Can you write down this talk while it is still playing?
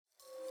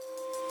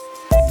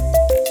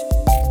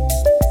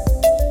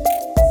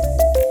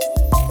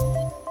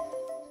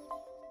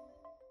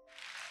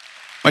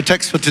My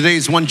text for today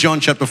is 1 John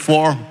chapter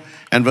 4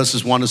 and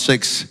verses 1 to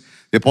 6.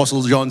 The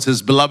Apostle John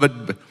says,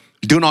 "Beloved,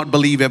 do not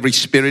believe every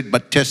spirit,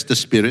 but test the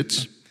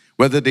spirits,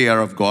 whether they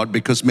are of God,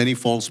 because many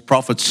false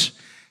prophets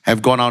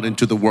have gone out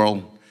into the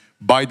world.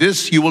 By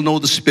this you will know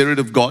the Spirit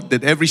of God,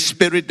 that every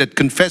spirit that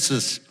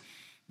confesses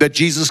that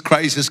Jesus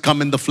Christ has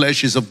come in the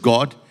flesh is of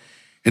God,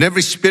 and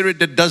every spirit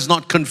that does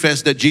not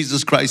confess that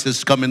Jesus Christ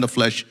has come in the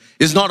flesh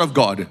is not of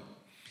God.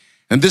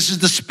 And this is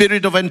the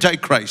spirit of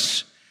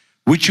Antichrist,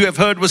 which you have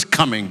heard was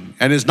coming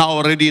and is now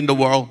already in the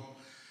world.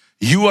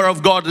 You are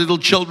of God, little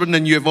children,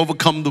 and you have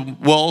overcome the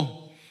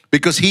world,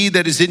 because he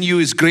that is in you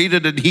is greater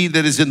than he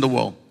that is in the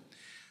world.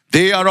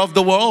 They are of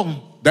the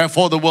world,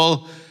 therefore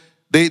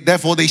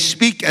they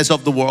speak as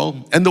of the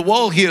world, and the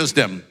world hears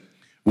them.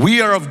 We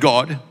are of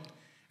God,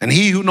 and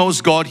he who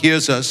knows God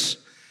hears us,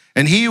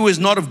 and he who is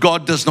not of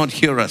God does not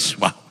hear us."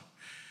 Wow.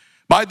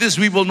 "By this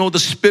we will know the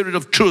spirit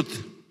of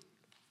truth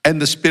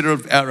and the spirit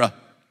of error."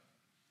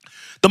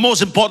 The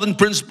most important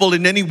principle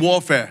in any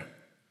warfare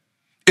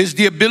is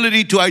the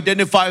ability to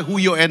identify who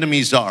your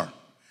enemies are.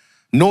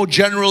 No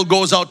general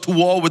goes out to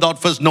war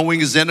without first knowing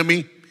his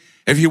enemy.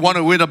 If you want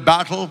to win a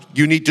battle,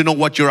 you need to know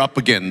what you're up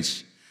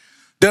against.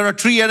 There are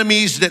three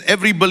enemies that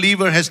every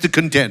believer has to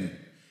contend: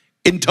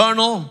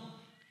 internal,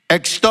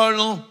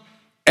 external,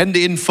 and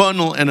the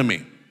infernal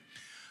enemy.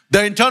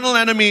 The internal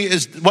enemy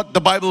is what the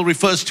Bible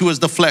refers to as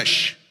the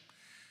flesh.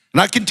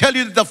 And I can tell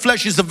you that the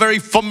flesh is a very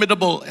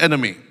formidable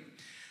enemy.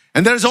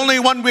 And there's only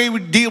one way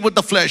we deal with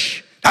the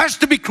flesh. It has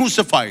to be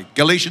crucified.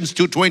 Galatians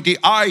 2:20,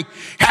 "I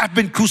have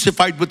been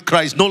crucified with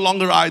Christ, no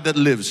longer I that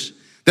lives."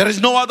 There is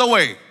no other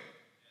way.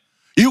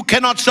 You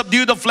cannot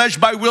subdue the flesh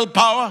by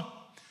willpower.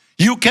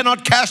 You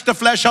cannot cast the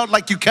flesh out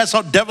like you cast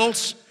out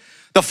devils.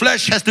 The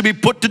flesh has to be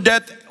put to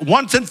death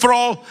once and for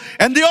all.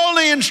 And the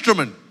only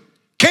instrument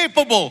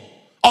capable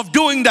of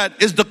doing that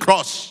is the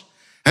cross.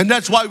 And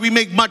that's why we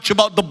make much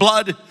about the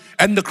blood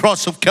and the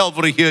cross of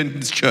Calvary here in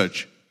this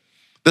church.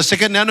 The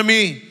second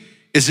enemy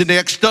is in the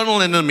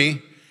external enemy,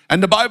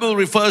 and the Bible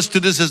refers to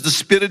this as the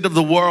spirit of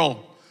the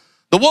world.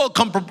 The world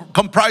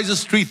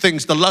comprises three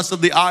things: the lust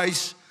of the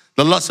eyes,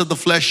 the lust of the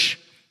flesh,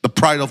 the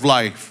pride of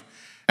life.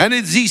 And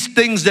it's these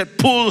things that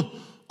pull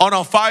on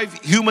our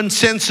five human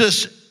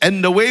senses,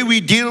 and the way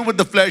we deal with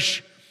the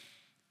flesh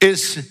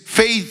is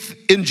faith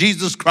in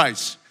Jesus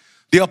Christ.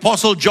 The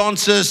Apostle John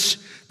says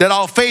that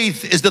our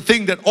faith is the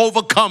thing that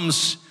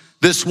overcomes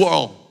this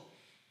world.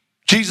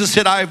 Jesus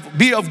said,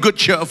 "Be of good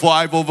cheer, for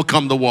I've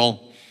overcome the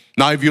world."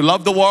 Now, if you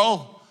love the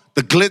world,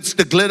 the glitz,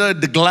 the glitter,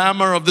 the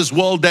glamour of this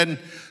world, then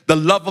the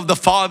love of the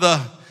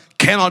Father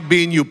cannot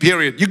be in you,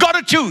 period. You got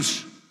to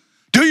choose.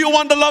 Do you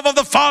want the love of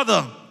the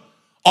Father,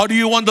 or do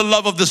you want the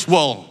love of this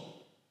world?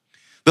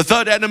 The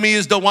third enemy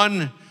is the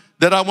one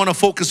that I want to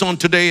focus on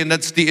today, and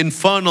that's the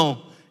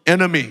infernal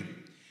enemy.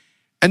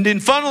 And the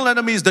infernal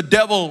enemy is the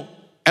devil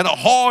and a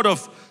horde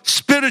of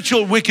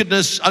spiritual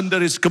wickedness under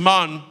his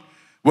command.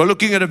 We're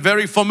looking at a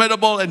very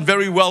formidable and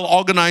very well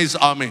organized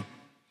army.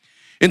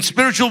 In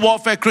spiritual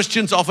warfare,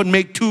 Christians often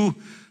make two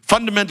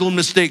fundamental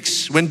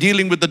mistakes when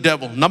dealing with the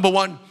devil. Number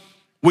one,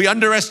 we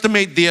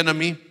underestimate the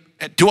enemy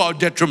to our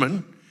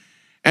detriment,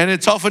 and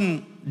it's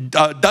often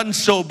done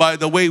so by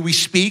the way we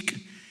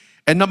speak.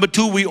 And number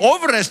two, we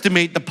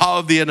overestimate the power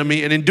of the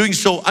enemy, and in doing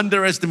so,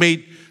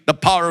 underestimate the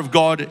power of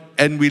God,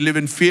 and we live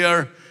in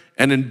fear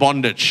and in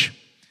bondage.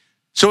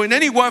 So in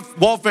any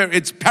warfare,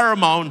 it's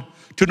paramount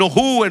to know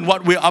who and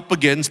what we're up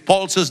against.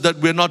 Paul says that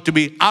we're not to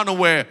be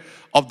unaware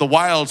of the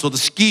wiles or the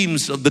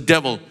schemes of the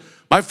devil.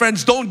 My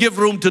friends, don't give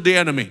room to the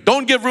enemy.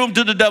 Don't give room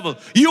to the devil.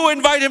 You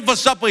invite him for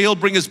supper, he'll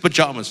bring his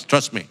pajamas.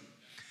 Trust me.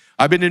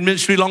 I've been in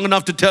ministry long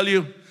enough to tell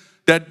you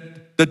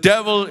that the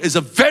devil is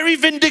a very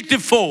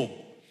vindictive foe.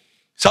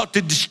 He's out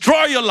to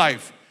destroy your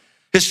life.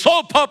 His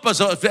sole purpose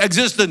of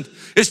existence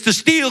is to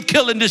steal,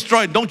 kill, and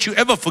destroy. Don't you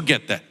ever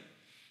forget that.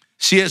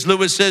 C.S.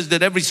 Lewis says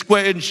that every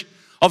square inch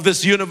of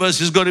this universe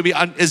is going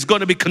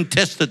to be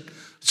contested.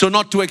 So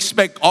not to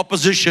expect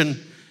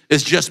opposition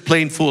is just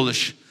plain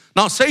foolish.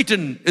 Now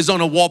Satan is on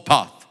a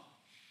warpath.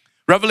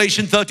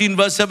 Revelation 13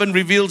 verse 7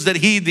 reveals that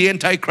he, the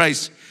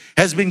Antichrist,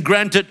 has been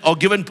granted or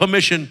given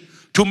permission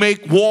to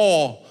make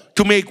war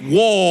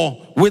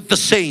with the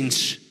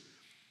saints.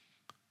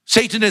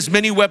 Satan has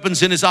many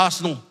weapons in his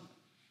arsenal,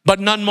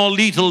 but none more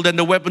lethal than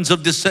the weapons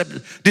of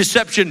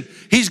deception.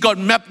 He's got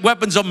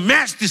weapons of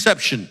mass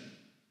deception.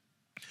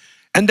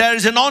 And there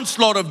is an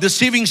onslaught of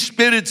deceiving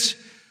spirits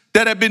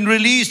that have been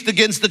released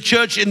against the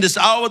church in this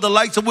hour, the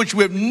likes of which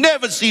we have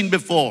never seen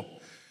before.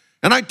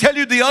 And I tell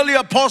you, the early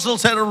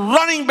apostles had a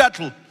running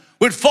battle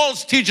with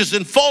false teachers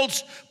and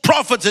false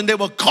prophets, and they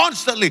were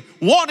constantly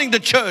warning the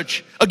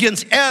church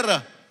against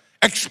error,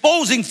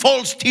 exposing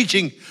false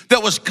teaching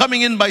that was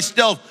coming in by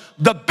stealth.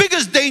 The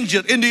biggest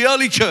danger in the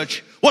early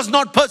church was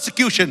not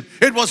persecution,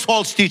 it was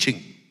false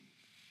teaching.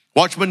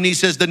 Watchman Nee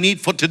says the need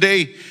for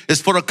today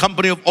is for a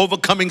company of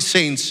overcoming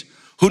saints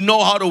who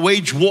know how to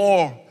wage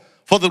war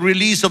for the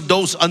release of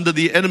those under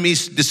the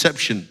enemy's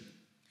deception.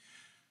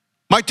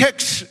 My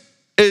text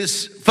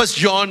is 1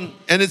 John,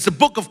 and it's a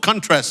book of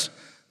contrast,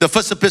 the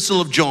first epistle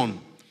of John.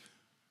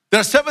 There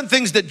are 7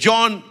 things that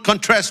John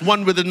contrasts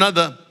one with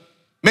another,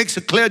 makes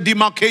a clear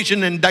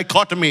demarcation and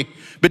dichotomy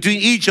between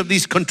each of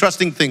these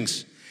contrasting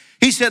things.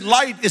 He said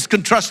light is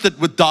contrasted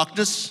with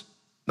darkness,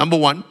 number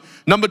 1.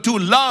 Number 2,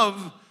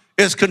 love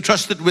is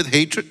contrasted with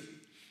hatred.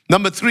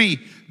 Number 3,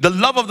 the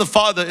love of the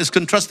Father is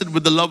contrasted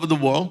with the love of the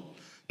world.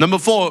 Number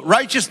 4,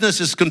 righteousness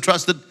is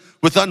contrasted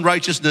with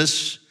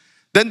unrighteousness.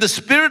 Then the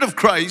Spirit of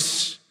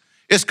Christ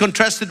is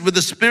contrasted with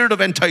the spirit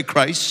of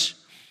Antichrist.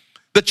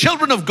 The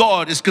children of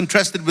God is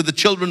contrasted with the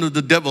children of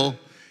the devil.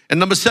 And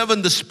number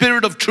 7, the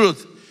Spirit of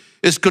truth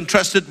is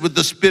contrasted with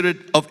the spirit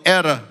of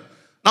error.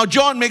 Now,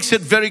 John makes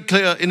it very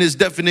clear in his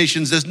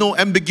definitions. There's no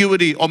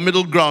ambiguity or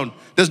middle ground.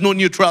 There's no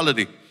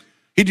neutrality.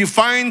 He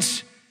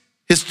defines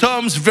his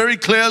terms very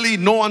clearly,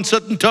 no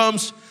uncertain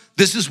terms.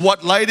 This is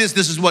what light is.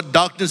 This is what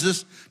darkness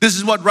is. This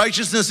is what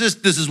righteousness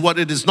is. This is what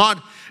it is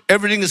not.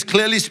 Everything is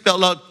clearly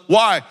spelled out.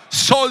 Why?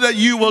 So that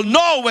you will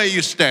know where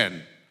you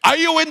stand. Are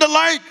you in the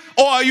light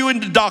or are you in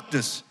the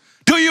darkness?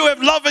 Do you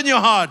have love in your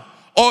heart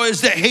or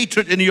is there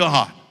hatred in your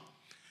heart?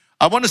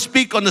 I want to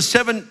speak on the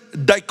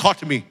 7th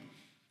dichotomy,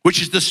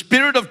 which is the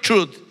spirit of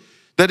truth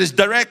that is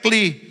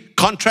directly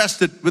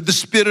contrasted with the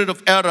spirit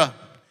of error.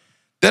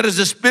 There is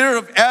a spirit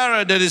of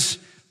error that is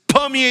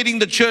permeating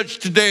the church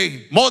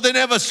today more than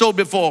ever so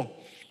before.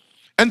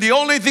 And the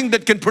only thing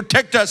that can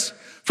protect us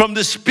from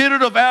the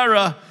spirit of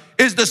error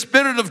is the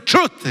spirit of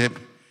truth.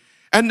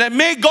 And that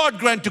may God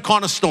grant to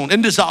Cornerstone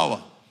in this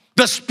hour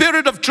the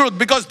spirit of truth,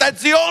 because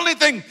that's the only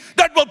thing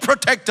that will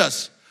protect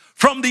us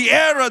from the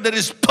error that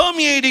is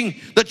permeating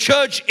the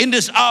church in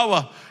this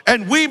hour.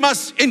 And we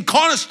must, in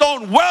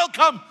Cornerstone,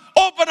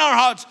 open our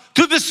hearts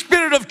to the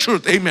spirit of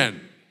truth.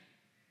 Amen.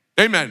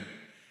 Amen.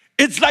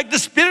 It's like the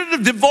spirit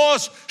of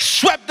divorce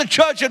swept the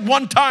church at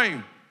one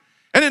time.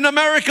 And in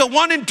America,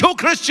 1 in 2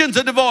 Christians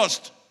are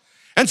divorced.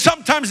 And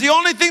sometimes the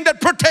only thing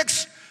that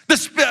protects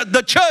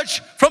the church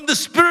from the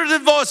spirit of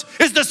divorce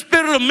is the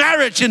spirit of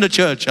marriage in the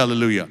church.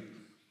 Hallelujah.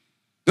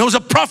 There was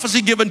a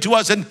prophecy given to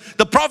us, and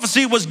the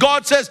prophecy was,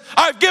 God says,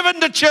 I've given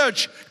the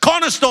church,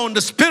 Cornerstone,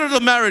 the spirit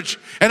of marriage,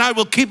 and I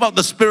will keep out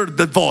the spirit of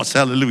divorce.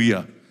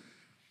 Hallelujah.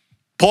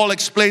 Paul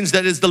explains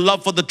that it's the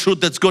love for the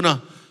truth that's going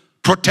to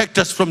protect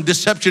us from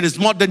deception. It's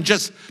more than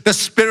just the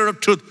spirit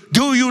of truth.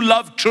 Do you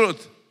love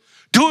truth?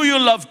 Do you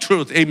love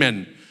truth?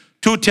 Amen.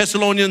 2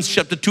 Thessalonians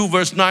chapter 2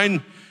 verse 9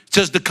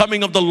 says, the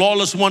coming of the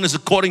lawless one is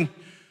according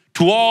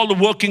to all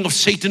the working of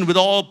Satan with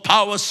all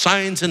power,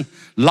 signs, and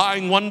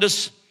lying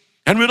wonders,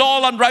 and with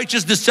all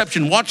unrighteous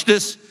deception. Watch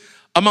this.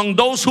 Among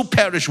those who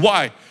perish.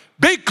 Why?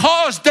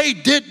 Because they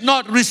did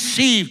not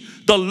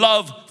receive the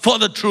love for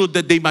the truth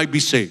that they might be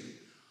saved.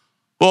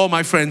 Oh,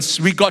 my friends,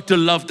 we got to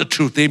love the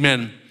truth.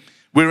 Amen.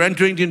 We're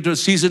entering into a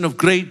season of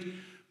great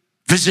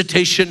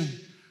visitation.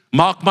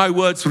 Mark my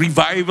words,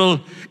 revival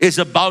is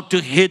about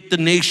to hit the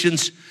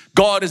nations.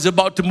 God is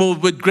about to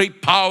move with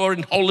great power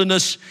and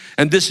holiness,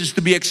 and this is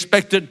to be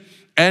expected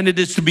and it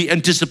is to be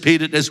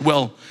anticipated as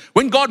well.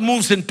 When God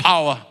moves in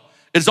power,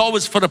 it's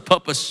always for a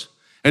purpose.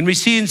 And we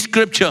see in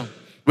Scripture,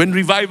 when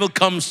revival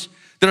comes,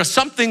 there are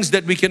some things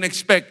that we can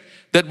expect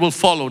that will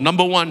follow.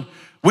 Number 1,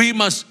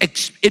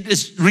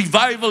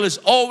 revival is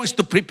always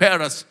to prepare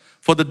us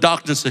for the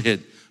darkness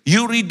ahead.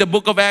 You read the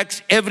book of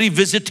Acts, every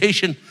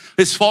visitation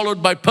is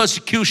followed by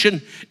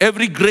persecution.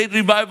 Every great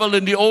revival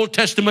in the Old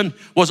Testament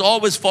was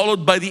always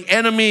followed by the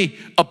enemy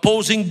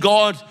opposing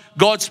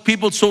God's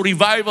people. So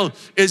revival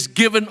is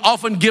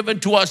often given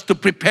to us to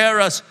prepare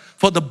us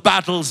for the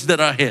battles that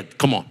are ahead.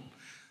 Come on.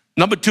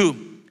 Number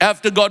 2,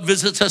 after God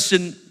visits us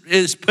in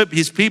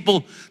his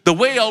people, the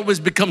way always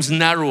becomes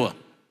narrower.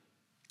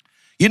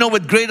 You know,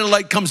 with greater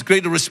light comes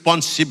greater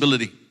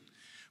responsibility.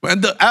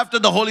 After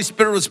the Holy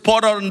Spirit was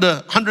poured out on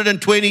the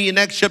 120 in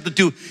Acts chapter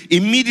 2,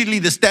 immediately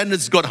the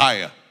standards got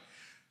higher.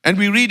 And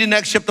we read in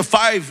Acts chapter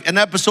 5, an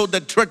episode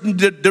that threatened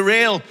to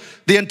derail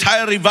the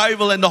entire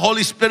revival, and the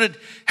Holy Spirit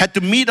had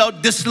to mete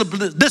out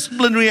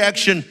disciplinary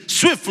action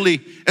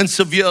swiftly and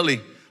severely.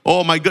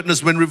 Oh my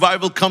goodness, when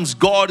revival comes,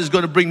 God is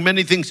going to bring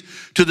many things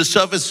to the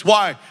surface.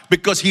 Why?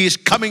 Because he is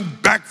coming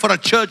back for a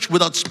church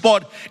without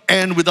spot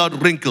and without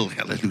wrinkle.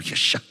 Hallelujah.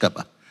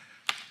 Shakaba.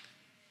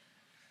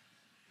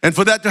 And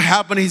for that to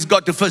happen, he's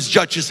got to first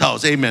judge his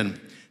house.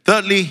 Amen.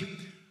 Thirdly,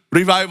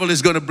 revival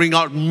is going to bring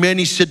out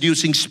many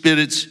seducing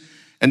spirits,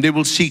 and they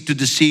will seek to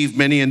deceive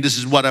many. And this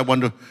is what I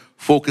want to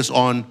focus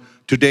on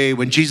today.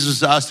 When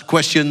Jesus asked a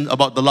question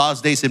about the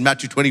last days in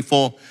Matthew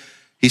 24,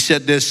 he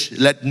said this,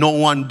 let no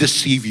one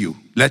deceive you.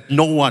 Let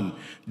no one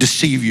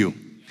deceive you.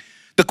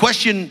 The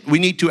question we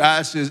need to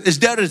ask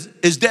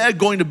is there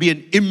going to be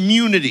an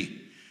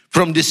immunity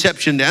from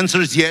deception? The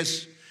answer is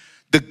yes.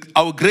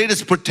 Our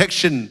greatest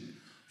protection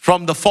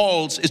from the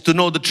false is to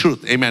know the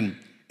truth. Amen.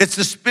 It's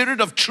the spirit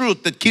of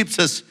truth that keeps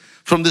us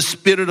from the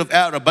spirit of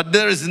error. But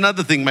there is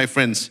another thing, my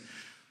friends.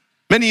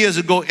 Many years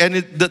ago, and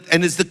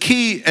it's the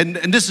key, and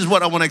this is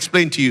what I want to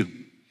explain to you.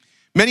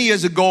 Many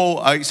years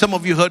ago, some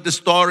of you heard the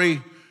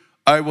story.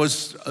 I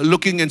was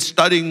looking and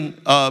studying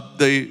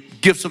the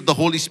gifts of the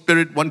Holy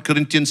Spirit, 1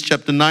 Corinthians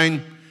chapter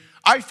 9.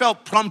 I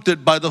felt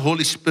prompted by the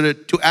Holy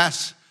Spirit to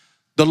ask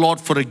the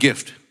Lord for a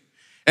gift.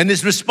 And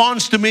his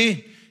response to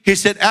me, he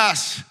said,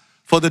 ask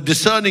for the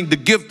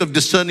gift of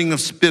discerning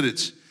of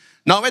spirits.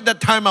 Now at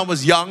that time I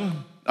was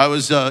young, I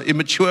was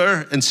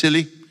immature and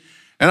silly.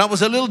 And I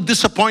was a little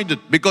disappointed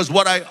because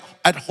what I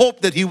had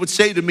hoped that he would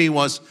say to me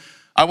was,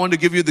 I want to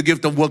give you the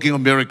gift of working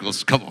on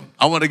miracles. Come on.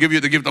 I want to give you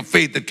the gift of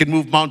faith that can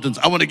move mountains.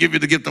 I want to give you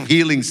the gift of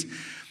healings.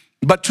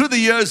 But through the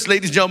years,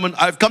 ladies and gentlemen,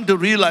 I've come to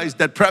realize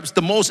that perhaps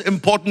the most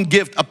important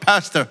gift a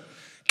pastor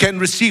can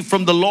receive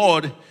from the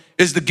Lord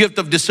is the gift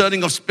of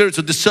discerning of spirits,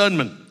 or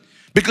discernment.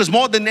 Because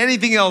more than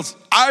anything else,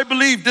 I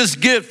believe this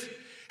gift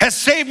has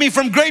saved me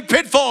from great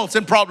pitfalls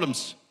and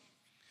problems.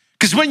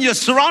 Because when you're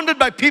surrounded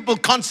by people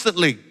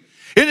constantly,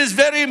 it is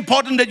very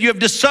important that you have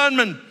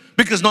discernment,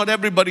 because not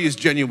everybody is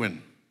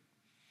genuine.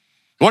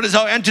 What is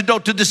our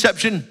antidote to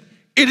deception?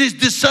 It is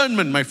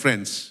discernment, my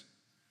friends.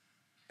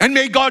 And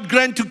may God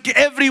grant to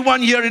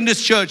everyone here in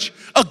this church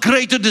a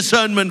greater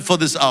discernment for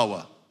this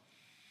hour.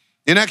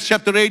 In Acts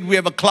chapter 8, we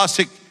have a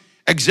classic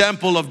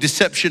example of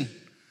deception.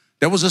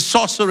 There was a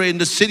sorcerer in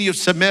the city of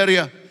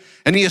Samaria,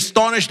 and he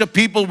astonished the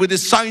people with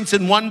his signs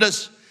and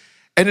wonders.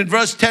 And in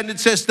verse 10 it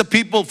says, the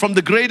people from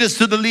the greatest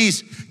to the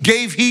least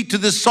gave heed to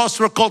this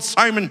sorcerer called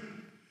Simon.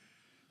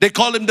 They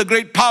called him the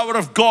great power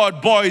of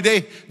God. Boy,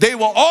 they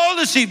were all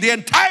deceived. The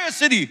entire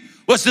city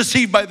was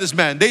deceived by this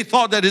man. They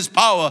thought that his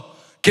power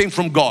came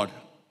from God.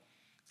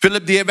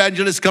 Philip the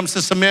evangelist comes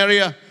to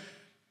Samaria,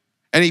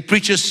 and he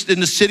preaches in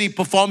the city,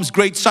 performs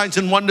great signs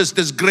and wonders.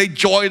 There's great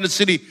joy in the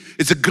city.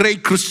 It's a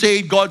great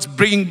crusade. God's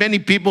bringing many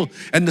people,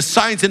 and the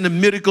signs and the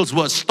miracles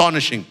were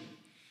astonishing.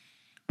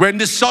 When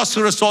this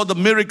sorcerer saw the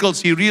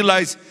miracles, he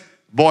realized,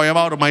 boy, I'm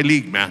out of my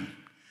league, man.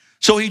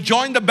 So he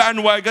joined the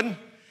bandwagon,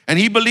 and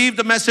he believed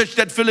the message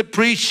that Philip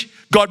preached,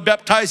 got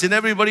baptized, and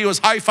everybody was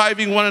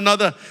high-fiving one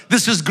another.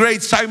 This is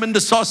great. Simon the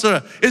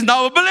sorcerer is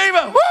now a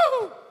believer.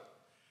 Woo!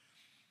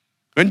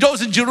 When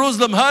those in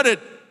Jerusalem heard it,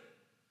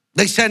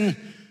 they sent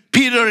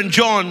Peter and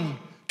John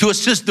to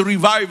assist the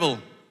revival.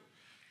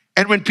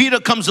 And when Peter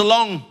comes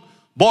along,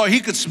 boy, he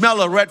could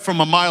smell a rat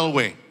from a mile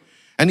away.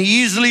 And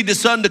he easily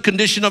discerned the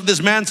condition of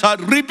this man's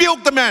heart,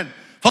 rebuked the man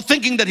for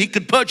thinking that he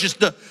could purchase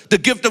the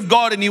gift of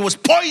God, and he was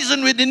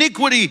poisoned with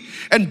iniquity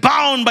and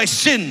bound by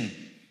sin.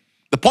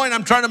 The point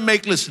I'm trying to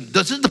make, listen,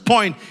 this is the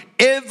point.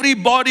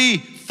 Everybody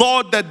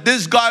thought that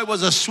this guy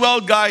was a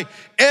swell guy,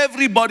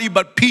 everybody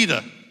but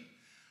Peter.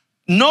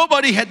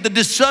 Nobody had the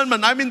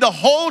discernment. I mean, the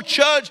whole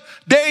church,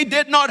 they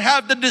did not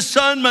have the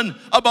discernment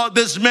about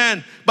this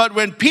man. But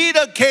when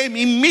Peter came,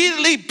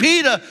 immediately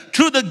Peter,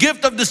 through the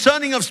gift of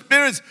discerning of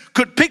spirits,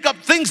 could pick up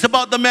things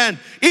about the man.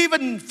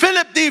 Even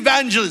Philip the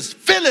evangelist,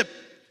 Philip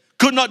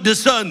could not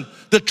discern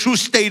the true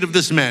state of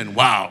this man.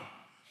 Wow.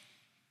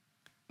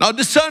 Now,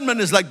 discernment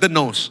is like the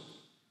nose.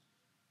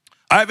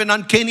 I have an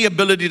uncanny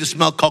ability to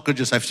smell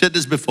cockroaches. I've said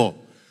this before.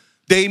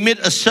 They emit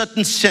a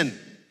certain scent.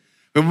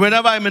 But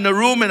whenever I'm in a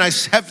room and I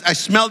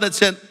smell that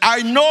scent,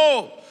 I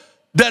know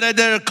that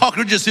there are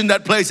cockroaches in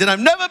that place, and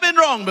I've never been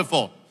wrong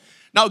before.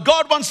 Now,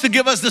 God wants to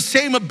give us the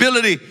same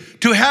ability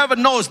to have a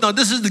nose. Now,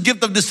 this is the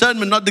gift of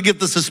discernment, not the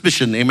gift of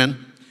suspicion.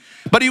 Amen.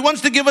 But He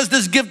wants to give us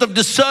this gift of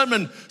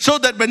discernment so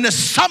that when there's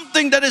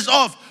something that is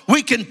off,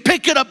 we can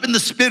pick it up in the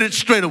spirit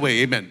straight away.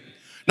 Amen.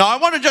 Now, I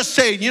want to just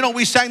say, you know,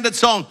 we sang that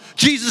song,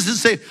 Jesus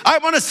is safe. I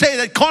want to say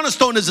that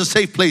Cornerstone is a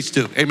safe place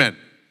too. Amen.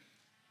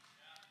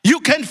 You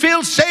can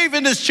feel safe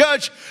in this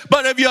church,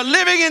 but if you're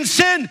living in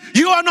sin,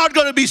 you are not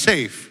going to be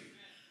safe.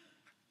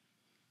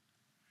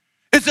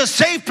 It's a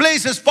safe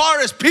place as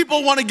far as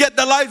people want to get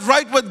their lives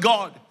right with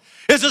God.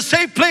 It's a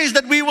safe place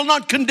that we will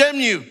not condemn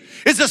you.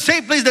 It's a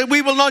safe place that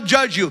we will not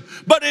judge you.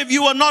 But if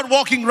you are not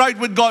walking right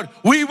with God,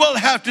 we will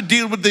have to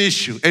deal with the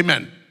issue.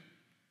 Amen.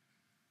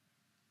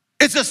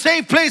 It's a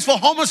safe place for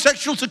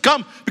homosexuals to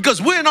come,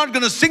 because we're not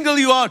going to single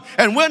you out,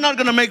 and we're not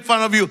going to make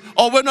fun of you,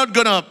 or we're not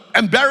going to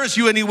embarrass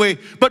you anyway.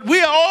 But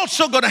we are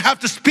also going to have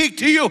to speak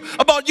to you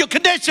about your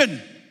condition.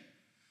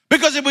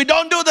 Because if we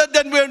don't do that,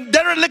 then we're in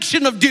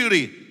dereliction of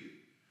duty.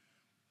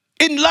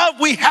 In love,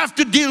 we have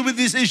to deal with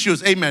these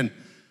issues. Amen.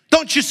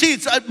 Don't you see?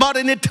 It's about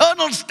an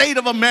eternal state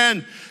of a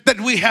man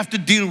that we have to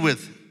deal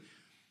with.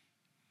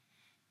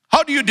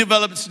 How do you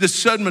develop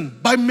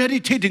discernment? By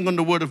meditating on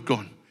the Word of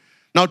God.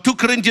 Now, 2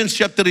 Corinthians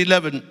chapter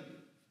 11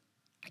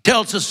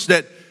 tells us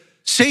that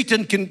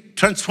Satan can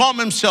transform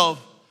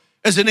himself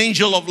as an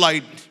angel of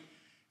light.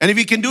 And if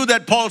he can do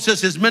that, Paul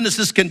says his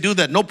ministers can do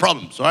that. No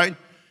problems, all right?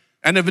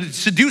 And if a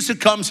seducer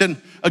comes, and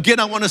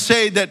again, I want to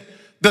say that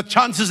the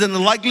chances and the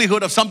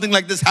likelihood of something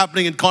like this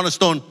happening in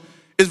Cornerstone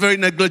is very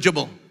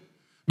negligible.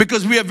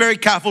 Because we are very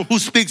careful who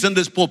speaks in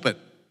this pulpit.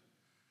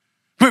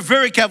 We're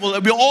very careful.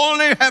 We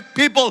only have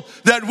people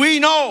that we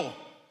know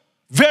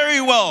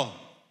very well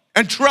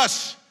and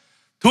trust,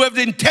 to have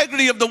the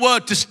integrity of the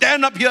word, to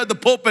stand up here at the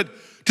pulpit,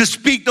 to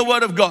speak the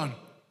word of God.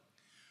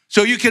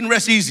 So you can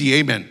rest easy,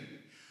 amen.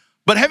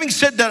 But having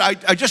said that,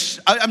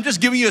 I'm just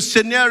giving you a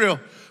scenario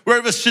where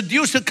if a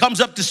seducer comes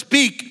up to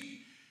speak,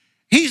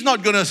 he's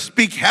not going to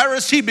speak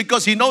heresy,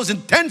 because he knows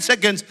in 10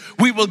 seconds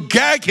we will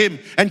gag him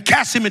and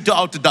cast him into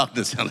outer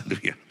darkness.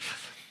 Hallelujah.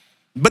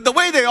 But the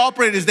way they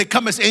operate is they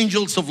come as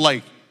angels of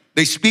light.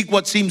 They speak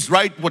what seems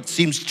right, what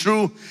seems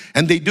true,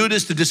 and they do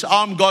this to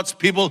disarm God's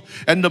people.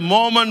 And the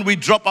moment we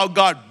drop our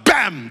guard,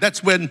 bam,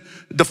 that's when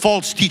the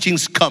false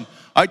teachings come.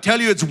 I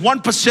tell you, it's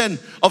 1%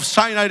 of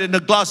cyanide in a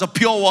glass of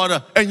pure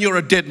water, and you're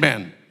a dead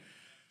man.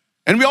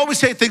 And we always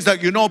say things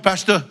like,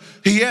 Pastor,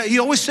 he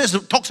always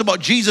talks about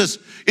Jesus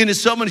in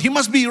his sermon. He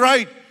must be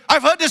right.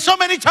 I've heard this so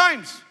many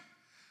times.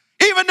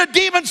 Even the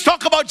demons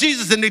talk about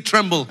Jesus and they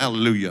tremble.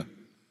 Hallelujah.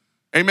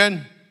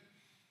 Amen.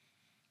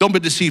 Don't be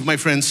deceived, my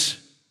friends.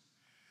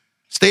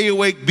 Stay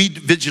awake, be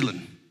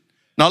vigilant.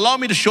 Now allow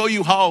me to show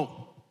you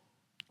how,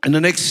 in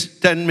the next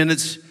 10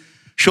 minutes,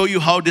 show you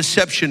how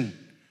deception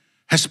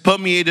has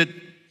permeated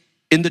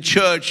in the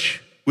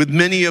church with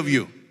many of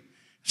you.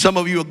 Some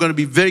of you are going to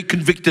be very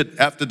convicted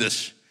after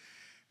this.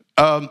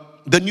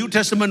 The New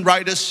Testament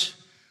writers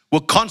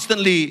were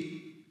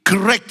constantly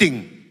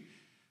correcting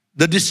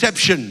the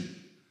deception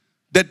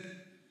that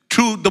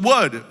through the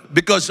word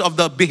because of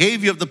the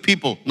behavior of the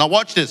people. Now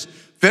watch this,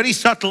 very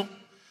subtle.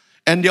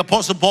 And the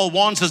Apostle Paul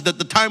warns us that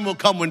the time will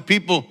come when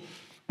people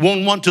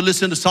won't want to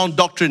listen to sound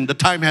doctrine. The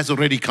time has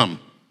already come.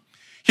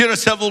 Here are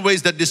several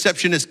ways that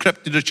deception has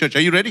crept into the church. Are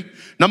you ready?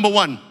 Number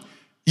one,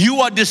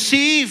 you are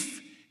deceived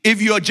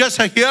if you are just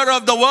a hearer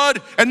of the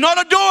word and not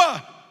a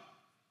doer.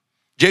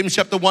 James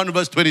chapter 1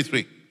 verse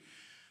 23.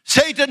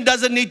 Satan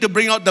doesn't need to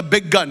bring out the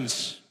big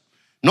guns.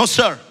 No,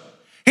 sir.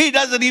 He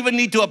doesn't even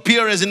need to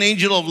appear as an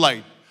angel of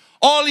light.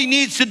 All he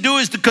needs to do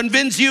is to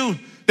convince you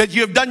that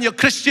you have done your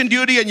Christian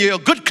duty and you're a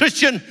good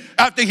Christian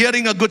after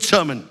hearing a good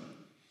sermon.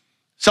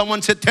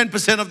 Someone said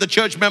 10% of the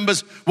church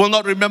members will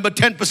not remember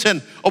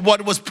 10% of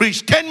what was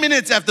preached 10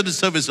 minutes after the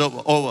service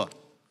over.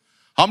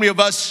 How many of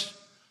us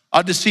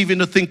are deceived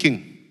into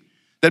thinking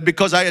that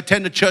because I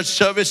attend a church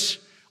service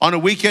on a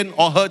weekend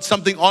or heard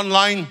something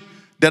online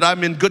that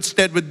I'm in good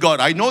stead with God?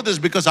 I know this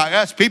because I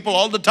ask people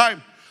all the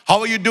time, how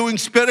are you doing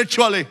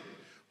spiritually?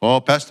 Oh,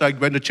 Pastor, I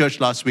went to church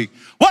last week.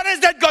 What has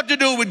that got to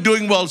do with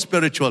doing well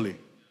spiritually?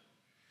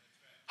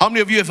 How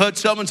many of you have heard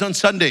sermons on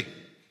Sunday?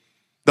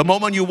 The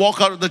moment you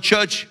walk out of the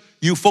church,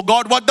 you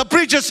forgot what the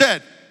preacher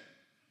said.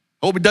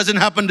 Hope it doesn't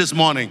happen this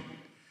morning.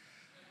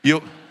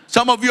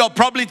 Some of you are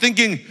probably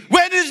thinking,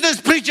 when is this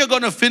preacher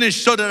going to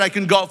finish so that I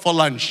can go out for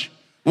lunch?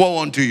 Woe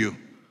unto you.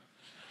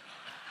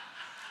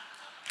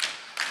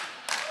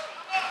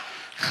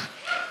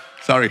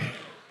 Sorry.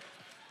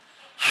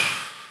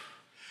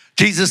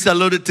 Jesus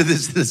alluded to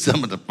this in the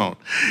Sermon on the Mount.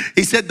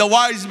 He said, the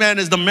wise man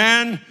is the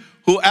man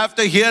who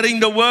after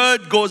hearing the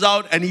word goes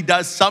out and he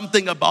does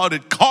something about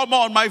it. Come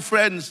on, my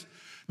friends.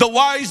 The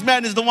wise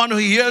man is the one who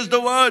hears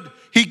the word.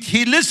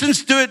 He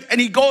listens to it and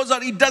he goes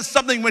out, he does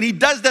something. When he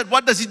does that,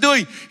 what does he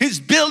doing? He's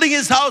building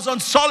his house on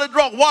solid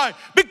rock. Why?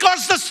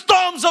 Because the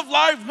storms of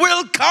life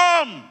will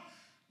come.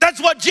 That's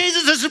what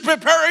Jesus is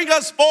preparing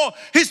us for.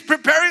 He's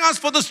preparing us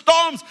for the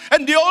storms.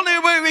 And the only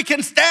way we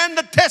can stand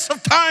the test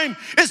of time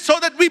is so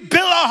that we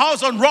build our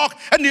house on rock.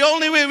 And the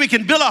only way we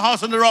can build our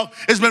house on the rock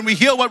is when we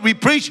hear what we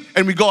preach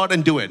and we go out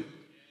and do it.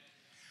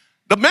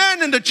 The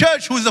man in the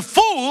church who is a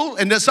fool,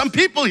 and there's some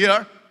people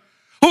here,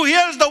 who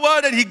hears the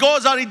word and he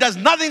goes out, he does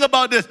nothing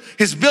about this.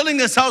 He's building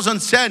his house on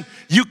sand.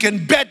 You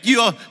can bet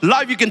your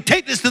life, you can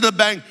take this to the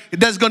bank,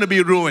 there's going to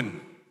be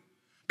ruin.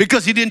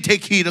 Because he didn't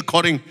take heed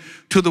according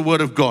to the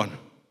word of God.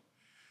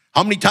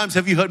 How many times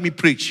have you heard me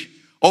preach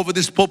over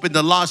this pulpit in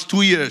the last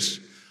 2 years?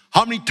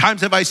 How many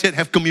times have I said,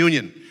 have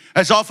communion?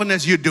 As often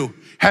as you do,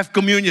 have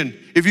communion.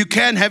 If you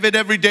can, have it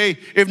every day.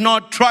 If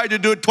not, try to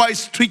do it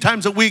twice, 3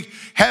 times a week.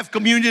 Have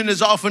communion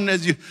as often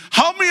as you.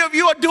 How many of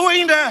you are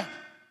doing that?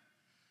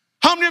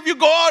 How many of you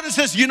go out and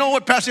says, you know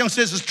what Pastor Young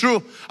says is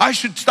true? I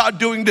should start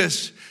doing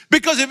this.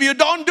 Because if you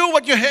don't do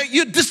what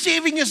you're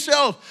deceiving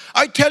yourself.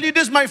 I tell you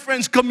this, my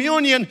friends,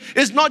 communion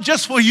is not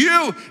just for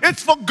you,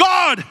 it's for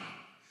God.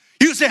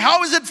 You say,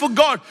 how is it for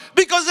God?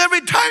 Because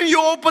every time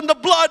you open the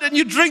blood and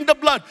you drink the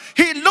blood,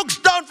 He looks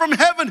down from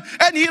heaven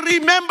and He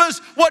remembers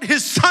what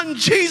His Son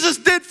Jesus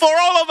did for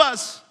all of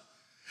us.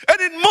 And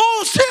it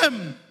moves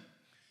Him.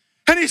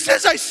 And He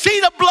says, I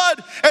see the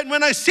blood. And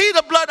when I see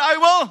the blood, I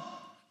will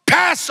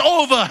pass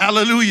over.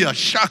 Hallelujah.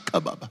 Shaka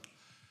Baba.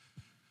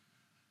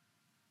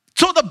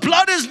 So the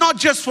blood is not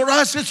just for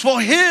us, it's for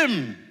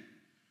Him.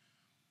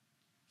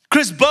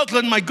 Chris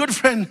Berkland, my good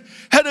friend,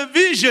 had a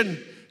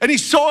vision. And he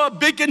saw a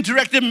big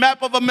interactive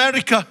map of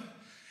America.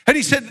 And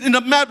he said in the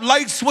map,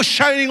 lights were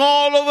shining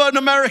all over in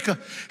America.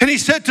 And he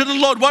said to the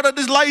Lord, what are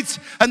these lights?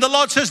 And the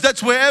Lord says,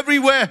 that's where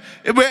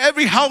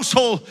every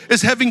household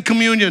is having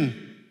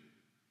communion.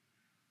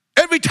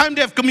 Every time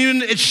they have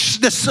communion, it's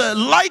this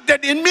light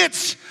that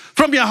emits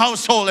from your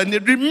household. And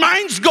it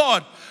reminds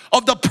God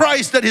of the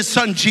price that His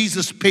Son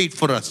Jesus paid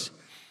for us.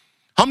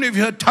 How many of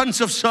you heard tons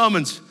of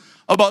sermons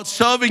about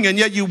serving and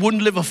yet you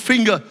wouldn't lift a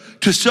finger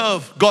to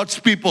serve God's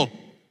people?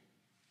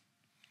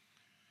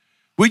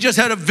 We just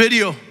had a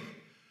video.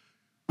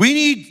 We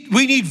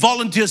need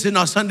volunteers in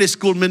our Sunday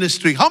school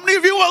ministry. How many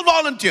of you will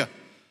volunteer?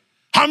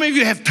 How many of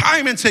you have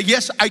time and say,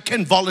 yes, I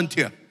can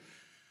volunteer?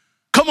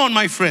 Come on,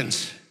 my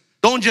friends.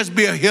 Don't just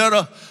be a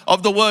hearer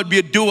of the word, be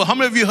a doer. How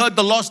many of you heard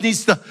the lost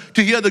needs to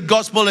hear the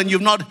gospel and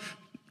you've not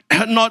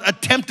not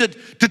attempted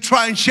to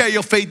try and share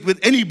your faith with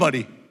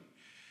anybody.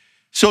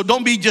 So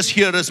don't be just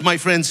hearers, my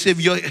friends.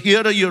 If you're a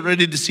hearer, you're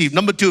already deceived.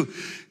 Number two,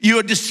 you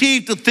are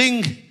deceived to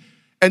think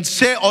and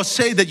say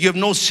that you have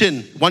no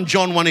sin. 1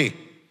 John 1:8.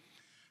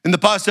 In the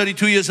past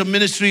 32 years of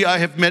ministry, I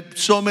have met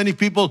so many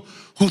people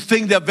who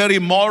think they're very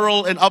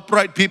moral and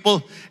upright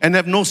people and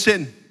have no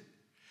sin.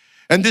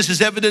 And this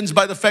is evidenced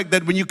by the fact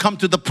that when you come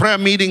to the prayer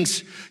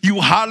meetings, you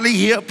hardly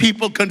hear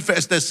people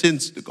confess their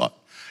sins to God.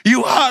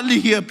 You hardly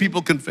hear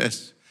people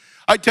confess.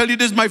 I tell you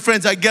this, my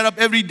friends, I get up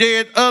every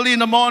day early in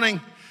the morning,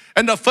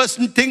 and the first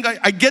thing,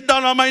 I get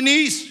down on my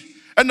knees,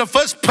 and the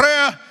first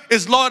prayer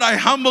is, Lord, I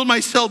humble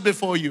myself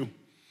before you.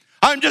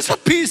 I'm just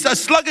a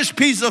sluggish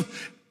piece of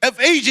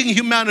aging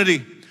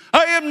humanity.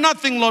 I am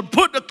nothing, Lord.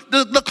 Put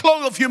the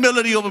cloak of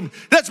humility over me.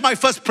 That's my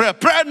first prayer.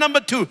 Prayer number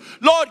two,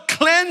 Lord,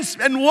 cleanse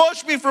and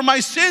wash me from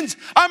my sins.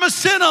 I'm a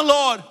sinner,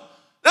 Lord.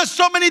 There's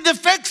so many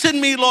defects in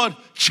me, Lord.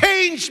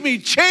 Change me,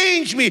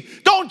 change me.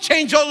 Don't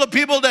change all the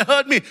people that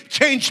hurt me.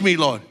 Change me,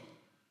 Lord.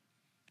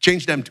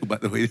 Change them too, by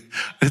the way.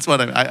 That's what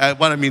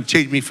I mean.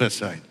 Change me first,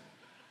 right?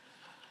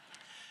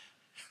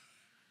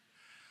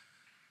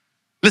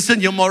 Listen,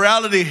 your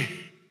morality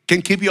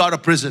can keep you out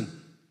of prison.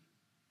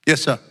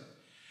 Yes, sir.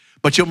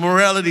 But your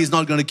morality is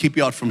not going to keep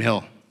you out from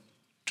hell.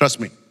 Trust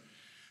me.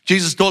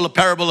 Jesus told a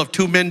parable of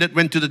two men that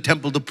went to the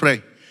temple to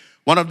pray.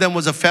 One of them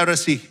was a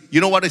Pharisee. You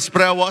know what his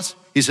prayer was?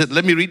 He said,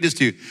 let me read this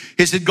to you.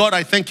 He said, God,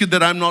 I thank you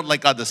that I'm not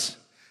like others.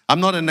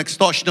 I'm not an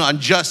extortioner,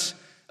 unjust,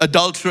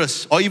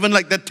 adulterous, or even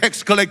like that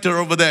tax collector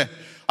over there.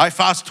 I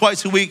fast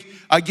twice a week.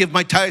 I give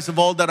my tithes of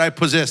all that I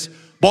possess.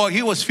 Boy,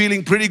 he was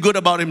feeling pretty good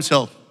about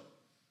himself.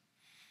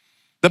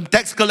 The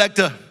tax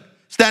collector,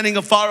 standing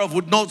afar off,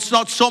 would not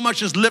so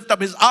much as lift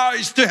up his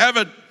eyes to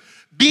heaven,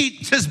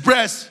 beat his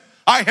breast.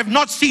 I have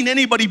not seen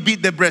anybody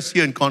beat their breast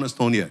here in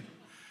Cornerstone yet.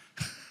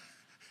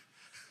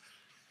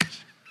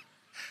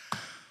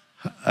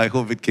 I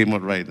hope it came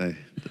out right.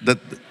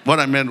 What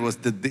I meant was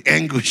the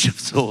anguish of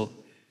soul.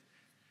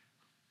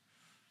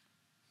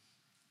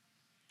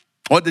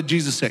 What did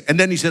Jesus say? And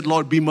then he said,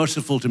 Lord, be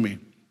merciful to me.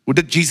 What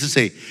did Jesus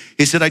say?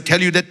 He said, I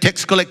tell you that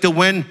tax collector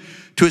went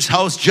to his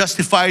house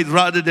justified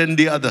rather than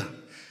the other.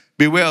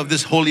 Beware of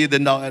this holier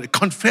than thou.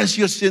 Confess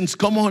your sins.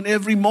 Come on,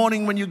 every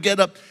morning when you get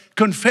up,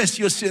 confess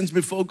your sins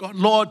before God.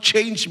 Lord,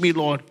 change me,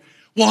 Lord.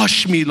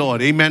 Wash me,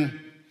 Lord. Amen.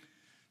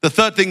 The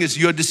third thing is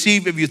you're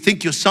deceived if you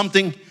think you're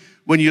something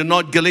when you're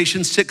not.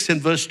 Galatians 6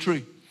 and verse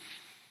 3.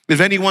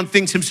 If anyone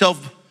thinks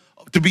himself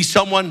to be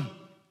someone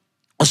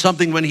or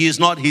something when he is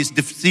not, he's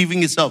deceiving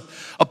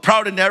himself. A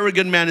proud and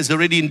arrogant man is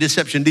already in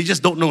deception. They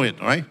just don't know it,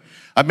 all right?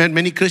 I've met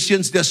many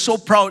Christians, they're so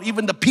proud,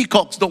 even the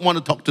peacocks don't want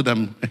to talk to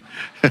them.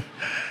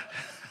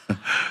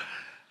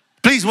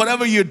 Please,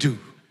 whatever you do,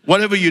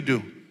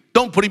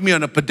 don't put me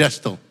on a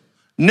pedestal.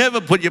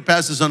 Never put your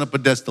pastors on a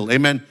pedestal,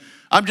 amen?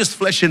 I'm just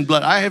flesh and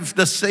blood. I have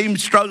the same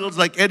struggles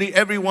like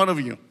every one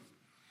of you.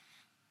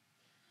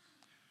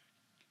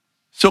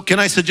 So can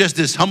I suggest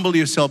this? Humble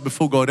yourself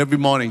before God every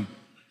morning.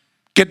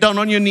 Get down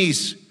on your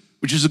knees,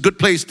 which is a good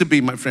place to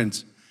be, my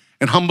friends,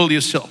 and humble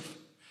yourself.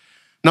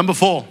 Number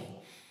 4,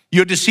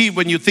 you're deceived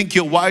when you think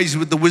you're wise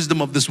with the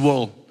wisdom of this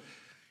world.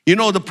 You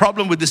know, the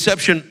problem with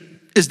deception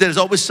is there's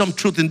always some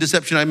truth in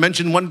deception. I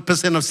mentioned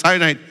 1% of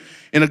cyanide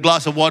in a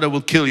glass of water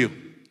will kill you.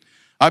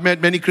 I've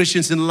met many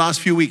Christians in the last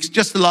few weeks,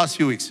 just the last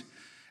few weeks.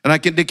 And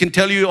they can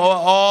tell you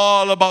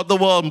all about the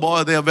world.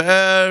 Boy, they're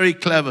very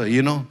clever,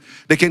 you know.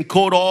 They can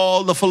quote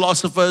all the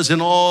philosophers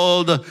and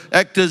all the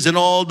actors and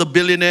all the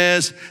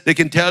billionaires. They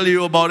can tell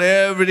you about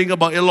everything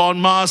about Elon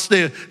Musk.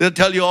 They'll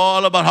tell you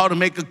all about how to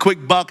make a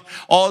quick buck,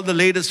 all the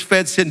latest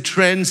fads and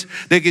trends.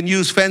 They can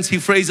use fancy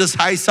phrases,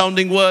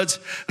 high-sounding words,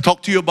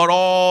 talk to you about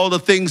all the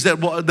things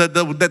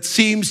that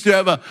seems to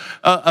have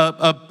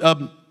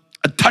a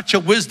touch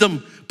of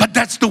wisdom, but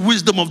that's the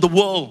wisdom of the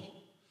world.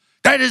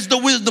 That is the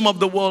wisdom of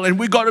the world, and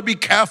we got to be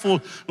careful.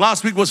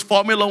 Last week was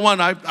Formula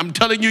One. I'm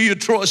telling you, you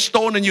throw a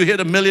stone and you hit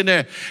a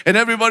millionaire, and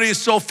everybody is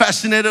so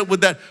fascinated with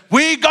that.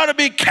 We got to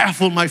be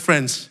careful, my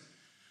friends.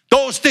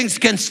 Those things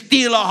can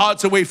steal our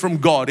hearts away from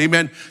God,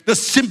 amen. The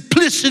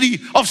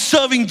simplicity of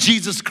serving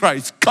Jesus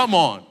Christ, come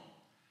on.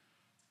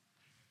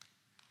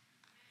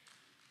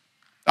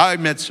 I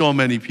met so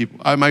many people,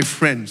 my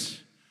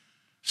friends,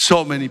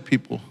 so many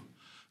people.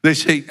 They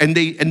say,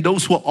 and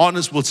those who are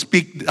honest will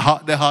speak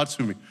their hearts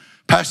to me.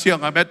 Pastor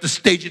Young, I'm at the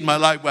stage in my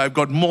life where I've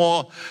got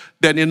more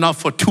than enough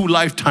for 2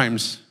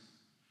 lifetimes.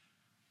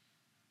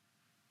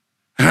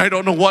 And I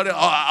don't know what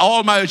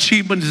all my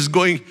achievements is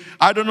going.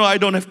 I don't know, I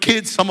don't have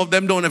kids. Some of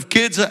them don't have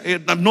kids. I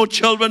have no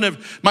children.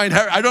 I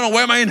don't know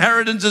where my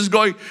inheritance is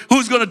going.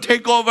 Who's going to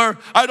take over?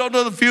 I don't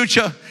know the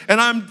future.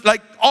 And I'm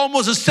like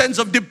almost a sense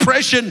of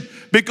depression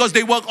because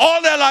they work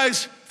all their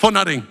lives for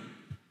nothing.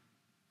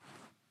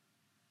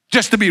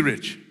 Just to be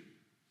rich.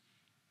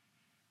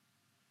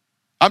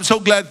 I'm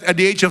so glad at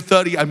the age of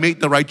 30, I made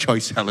the right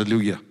choice.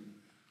 Hallelujah.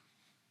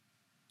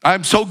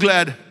 I'm so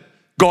glad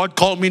God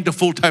called me into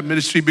full-time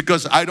ministry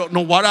because I don't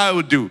know what I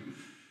would do.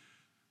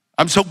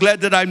 I'm so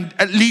glad that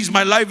at least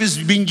my life is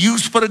being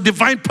used for a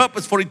divine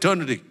purpose for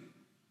eternity.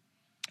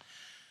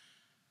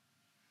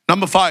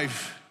 Number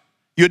 5,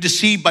 you're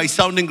deceived by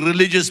sounding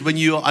religious when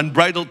your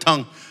unbridled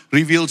tongue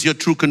reveals your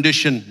true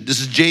condition. This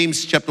is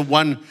James chapter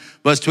 1,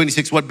 verse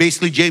 26. What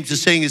basically James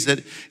is saying is that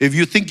if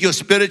you think you're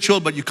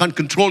spiritual but you can't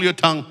control your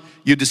tongue,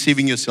 you're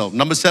deceiving yourself.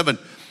 Number 7,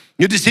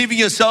 you're deceiving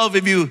yourself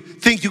if you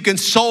think you can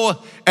sow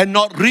and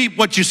not reap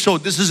what you sow.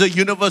 This is a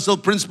universal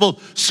principle.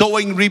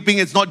 Sowing, reaping,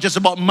 it's not just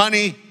about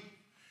money.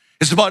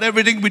 It's about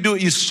everything we do.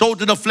 You sow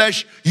to the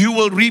flesh, you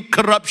will reap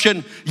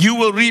corruption, you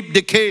will reap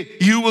decay,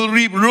 you will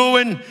reap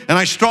ruin. And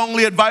I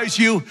strongly advise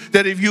you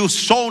that if you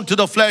sow to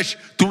the flesh,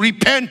 to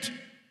repent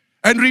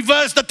and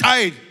reverse the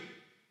tide.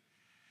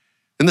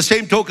 In the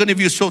same token, if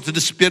you sow to the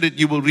Spirit,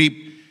 you will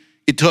reap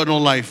eternal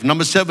life.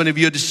 Number 7, if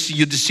you're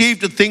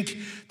deceived to think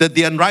that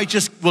the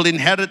unrighteous will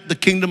inherit the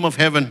kingdom of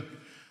heaven.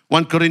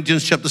 1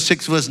 Corinthians chapter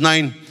 6, verse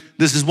 9.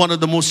 This is one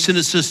of the most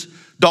sinister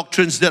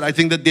doctrines that I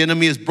think that the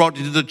enemy has brought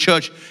into the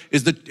church,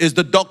 is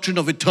the doctrine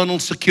of eternal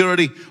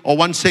security, or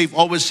once saved,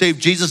 always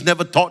saved. Jesus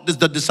never taught this.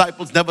 The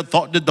disciples never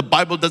taught this. The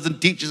Bible doesn't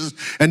teach this.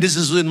 And this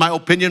is, in my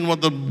opinion, one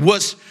of the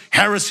worst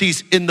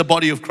heresies in the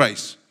body of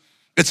Christ.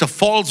 It's a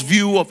false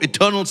view of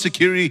eternal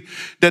security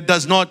that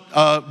does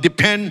not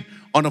depend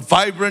on a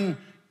vibrant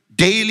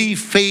daily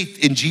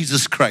faith in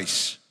Jesus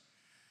Christ.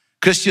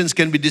 Christians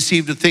can be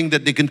deceived to think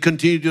that they can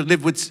continue to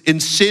live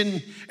in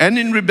sin and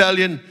in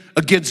rebellion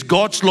against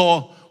God's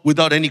law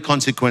without any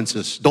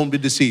consequences. Don't be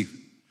deceived.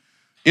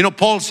 You know,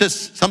 Paul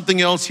says something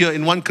else here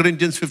in 1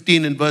 Corinthians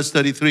 15 in verse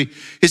 33.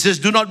 He says,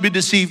 do not be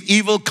deceived.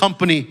 Evil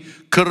company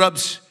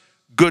corrupts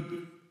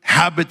good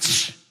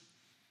habits.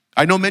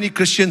 I know many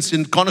Christians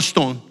in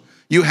Cornerstone,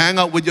 you hang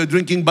out with your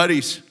drinking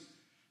buddies.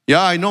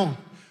 Yeah, I know.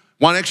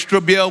 One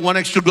extra beer, one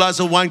extra glass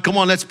of wine. Come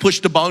on, let's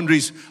push the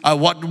boundaries.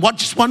 What?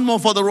 Just one more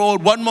for the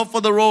road. One more for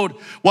the road.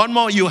 One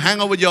more. You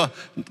hang out with your,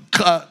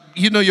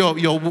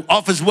 your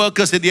office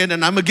workers at the end.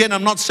 And I'm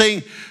not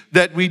saying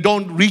that we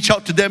don't reach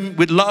out to them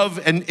with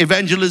love and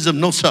evangelism.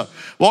 No, sir.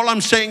 All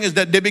I'm saying is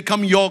that they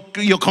become your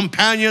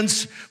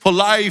companions for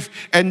life,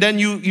 and then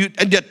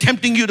and they're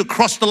tempting you to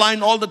cross the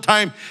line all the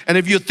time. And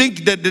if you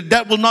think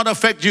that will not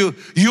affect you,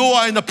 you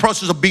are in the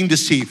process of being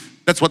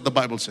deceived. That's what the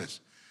Bible says.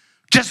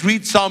 Just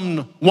read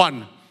Psalm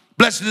 1.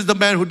 Blessed is the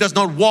man who does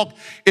not walk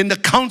in the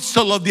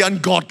counsel of the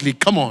ungodly.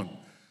 Come on.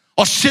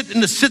 Or sit in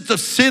the seat of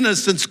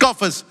sinners and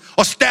scoffers.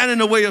 Or stand in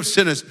the way of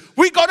sinners.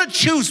 We got to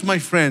choose, my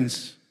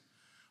friends.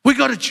 We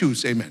got to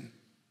choose. Amen.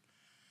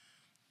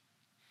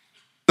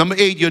 Number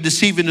 8, you're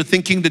deceived into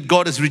thinking that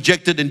God has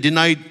rejected and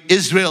denied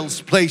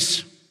Israel's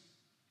place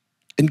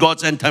in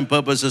God's end time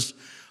purposes.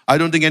 I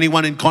don't think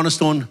anyone in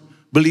Cornerstone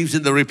believes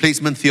in the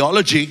replacement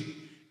theology.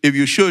 If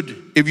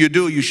you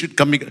do, you should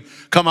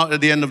come out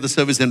at the end of the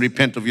service and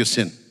repent of your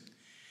sin.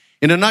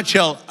 In a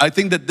nutshell, I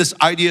think that this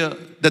idea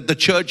that the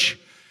church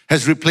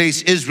has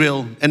replaced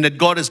Israel and that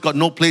God has got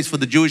no place for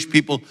the Jewish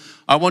people,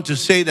 I want to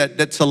say that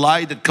that's a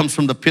lie that comes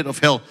from the pit of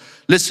hell.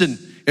 Listen,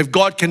 if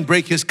God can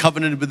break his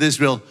covenant with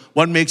Israel,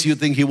 what makes you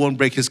think he won't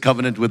break his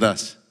covenant with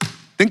us?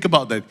 Think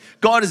about that.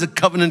 God is a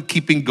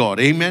covenant-keeping God.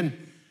 Amen?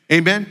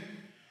 Amen?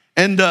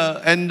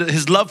 And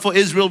his love for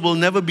Israel will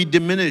never be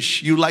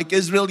diminished. You like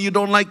Israel, you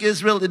don't like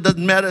Israel, it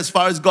doesn't matter as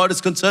far as God is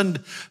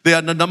concerned. They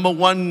are the number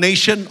 1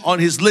 nation on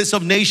his list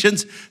of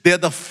nations. They are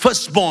the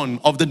firstborn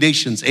of the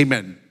nations.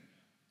 Amen.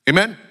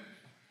 Amen.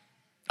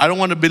 I don't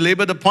want to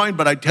belabor the point,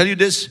 but I tell you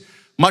this,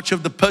 much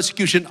of the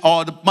persecution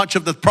or much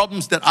of the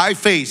problems that I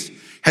face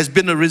has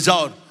been a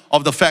result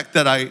of the fact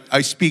that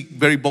I speak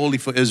very boldly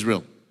for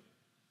Israel.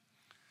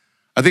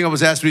 I think I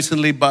was asked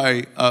recently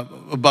by,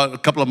 about a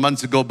couple of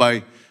months ago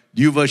by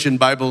YouVersion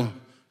Bible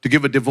to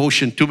give a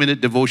devotion, 2-minute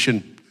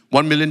devotion.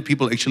 1 million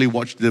people actually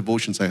watched the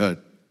devotions, I heard.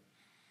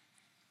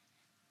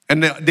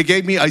 And they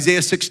gave me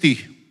Isaiah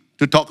 60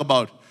 to talk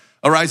about.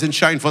 Arise and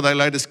shine, for thy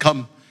light has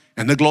come,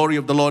 and the glory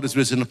of the Lord is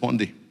risen upon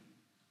thee.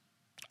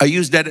 I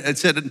used that, I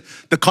said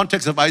the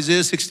context of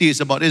Isaiah 60 is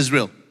about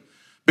Israel.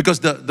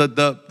 Because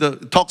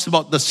the talks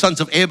about the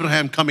sons of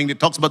Abraham coming, it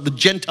talks about the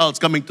Gentiles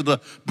coming to the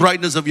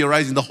brightness of your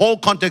rising. The whole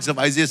context of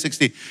Isaiah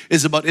 60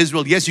 is about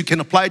Israel. Yes, you can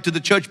apply it to the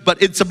church, but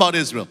it's about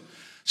Israel.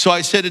 So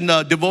I said in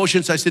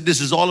devotions, I said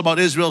this is all about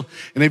Israel.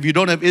 And if you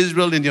don't have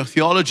Israel in your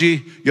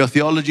theology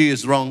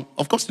is wrong.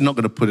 Of course they're not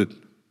going to put it.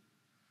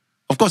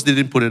 Of course they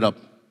didn't put it up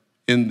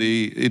in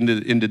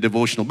the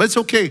devotional. But it's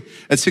okay.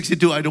 At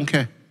 62, I don't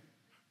care.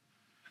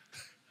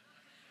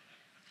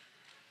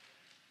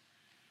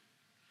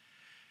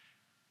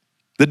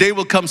 The day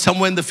will come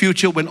somewhere in the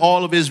future when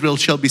all of Israel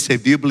shall be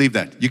saved. Do you believe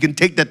that? You can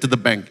take that to the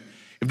bank.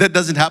 If that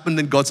doesn't happen,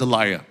 then God's a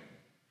liar.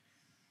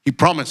 He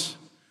promised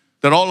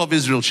that all of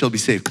Israel shall be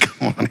saved.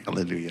 Come on,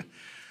 hallelujah.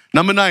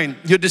 Number 9,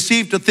 you're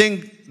deceived to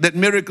think that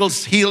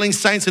miracles, healing,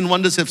 signs, and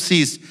wonders have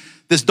ceased.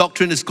 This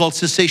doctrine is called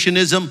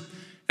cessationism,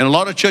 and a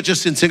lot of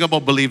churches in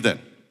Singapore believe that.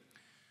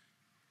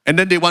 And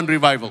then they want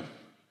revival.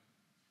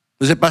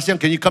 They say, Pastor,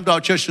 can you come to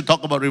our church to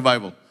talk about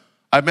revival?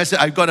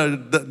 I've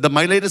got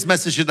my latest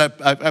message that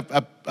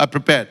I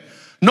prepared.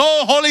 No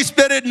Holy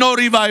Spirit, no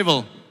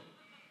revival.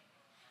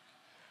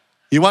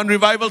 You want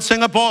revival,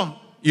 Singapore?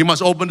 You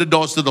must open the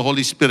doors to the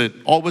Holy Spirit.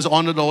 Always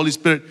honor the Holy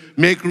Spirit.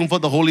 Make room for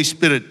the Holy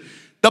Spirit.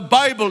 The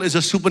Bible is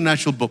a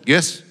supernatural book,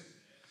 yes?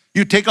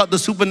 You take out the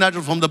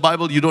supernatural from the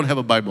Bible, you don't have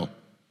a Bible.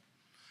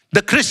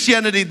 The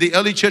Christianity, the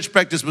early church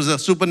practice was a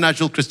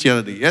supernatural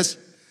Christianity, yes?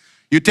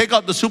 You take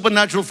out the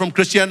supernatural from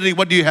Christianity,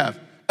 what do you have?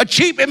 A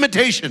cheap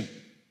imitation.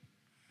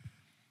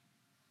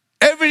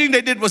 Everything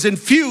they did was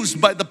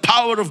infused by the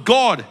power of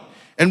God.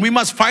 And we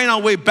must find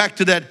our way back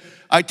to that.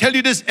 I tell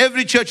you this,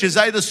 every church is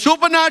either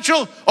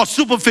supernatural or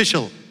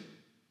superficial.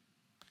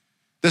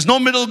 There's no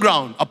middle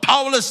ground. A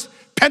powerless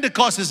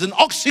Pentecost is an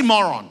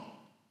oxymoron.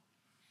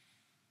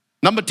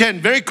 Number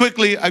 10, very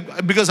quickly,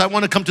 because I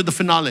want to come to the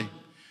finale.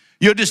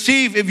 You're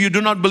deceived if you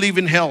do not believe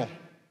in hell.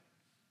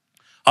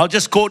 I'll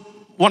just quote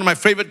one of my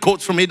favorite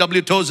quotes from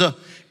A.W. Tozer.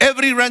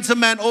 Every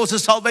ransomed man owes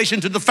his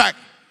salvation to the fact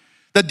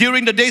that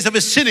during the days of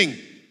his sinning,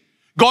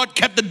 God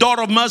kept the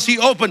door of mercy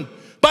open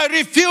by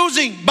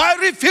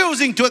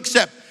refusing to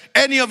accept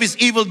any of his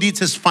evil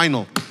deeds as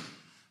final.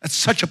 That's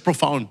such a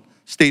profound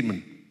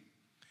statement.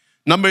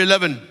 Number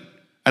 11,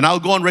 and I'll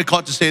go on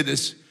record to say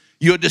this.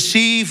 You're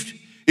deceived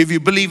if you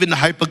believe in the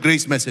hyper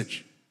grace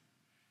message.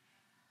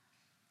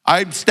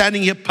 I'm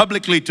standing here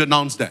publicly to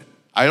announce that.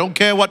 I don't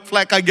care what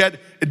flack I get,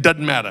 it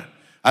doesn't matter.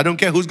 I don't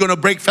care who's going to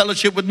break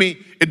fellowship with me,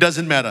 it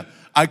doesn't matter.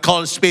 I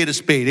call a spade,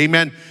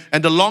 amen?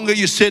 And the longer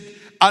you sit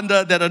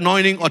under that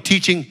anointing or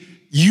teaching,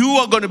 you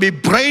are going to be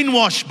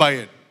brainwashed by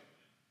it.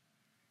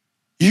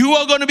 You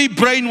are going to be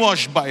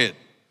brainwashed by it.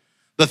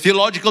 The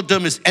theological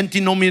term is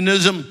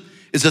antinomianism.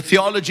 It's a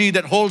theology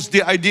that holds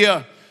the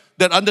idea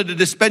that under the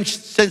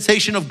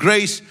dispensation of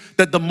grace,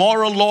 that the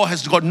moral law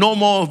has got no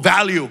more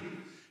value.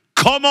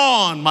 Come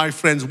on, my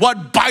friends,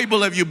 what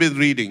Bible have you been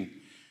reading?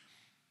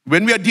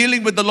 When we are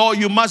dealing with the law,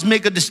 you must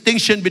make a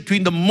distinction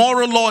between the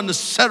moral law and the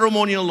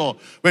ceremonial law.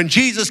 When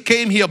Jesus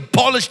came, he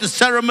abolished the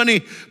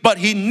ceremony, but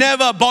he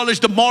never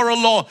abolished the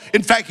moral law.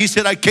 In fact, he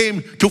said, I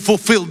came to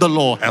fulfill the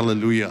law.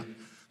 Hallelujah.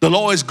 The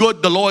law is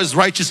good, the law is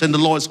righteous, and the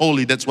law is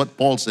holy. That's what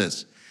Paul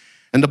says.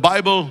 And the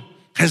Bible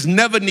has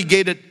never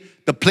negated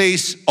the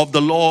place of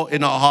the law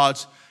in our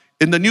hearts.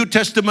 In the New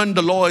Testament,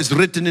 the law is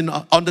written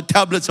on the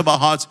tablets of our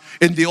hearts.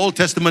 In the Old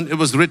Testament, it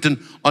was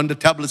written on the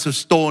tablets of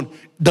stone.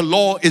 The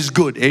law is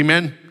good.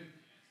 Amen?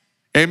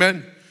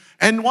 Amen?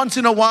 And once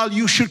in a while,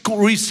 you should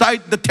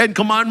recite the 10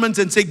 Commandments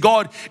and say,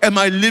 God, am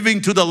I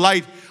living to the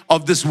light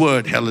of this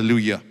word?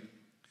 Hallelujah.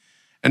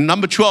 And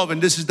number 12,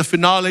 and this is the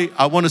finale.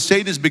 I want to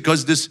say this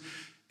because this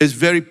is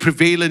very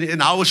prevalent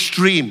in our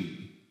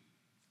stream.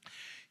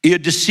 You're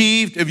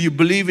deceived if you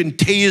believe in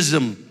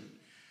theism.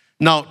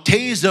 Now,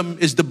 theism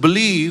is the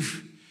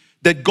belief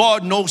that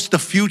God knows the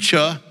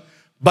future,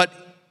 but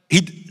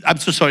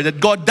that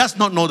God does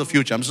not know the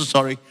future. I'm so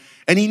sorry.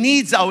 And he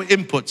needs our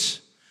inputs.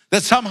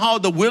 That somehow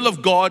the will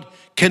of God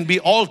can be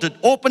altered.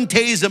 Open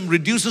theism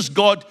reduces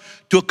God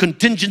to a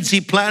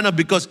contingency planner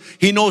because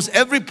he knows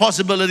every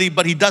possibility,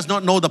 but he does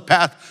not know the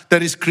path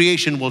that his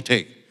creation will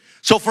take.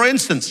 So for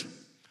instance,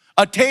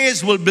 a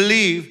theist will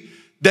believe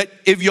that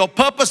if your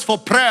purpose for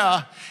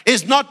prayer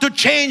is not to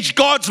change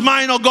God's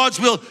mind or God's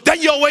will,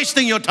 then you're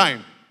wasting your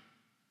time.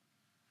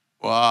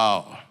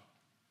 Wow.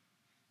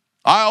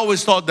 I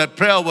always thought that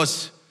prayer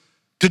was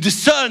to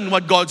discern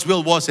what God's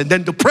will was and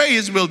then to pray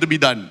his will to be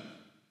done.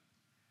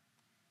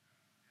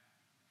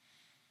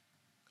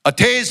 A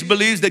theist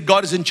believes that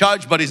God is in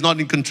charge, but he's not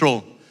in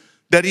control.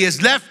 That he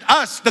has left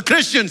us, the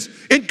Christians,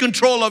 in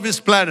control of his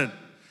planet.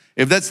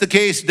 If that's the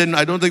case, then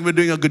I don't think we're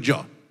doing a good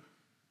job.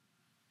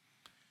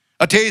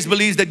 A theist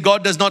believes that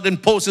God does not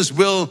impose his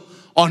will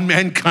on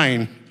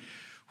mankind.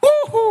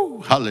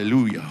 Woo-hoo!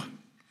 Hallelujah.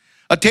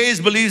 A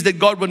theist believes that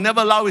God will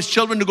never allow his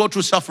children to go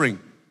through suffering.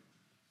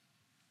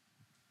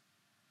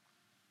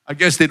 I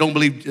guess they don't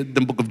believe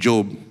the book of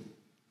Job.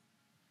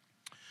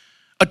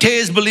 A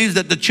theist believes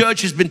that the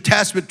church has been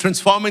tasked with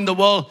transforming the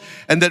world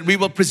and that we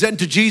will present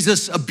to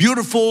Jesus a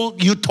beautiful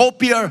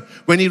utopia.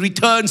 When he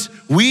returns,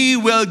 we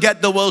will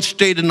get the world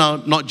straightened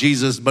out, not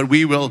Jesus, but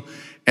we will.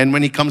 And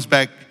when he comes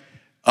back,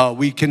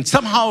 we can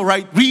somehow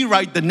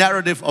rewrite the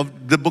narrative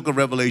of the book of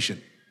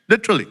Revelation.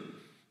 Literally.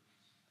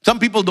 Some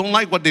people don't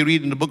like what they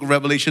read in the book of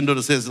Revelation, though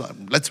it says,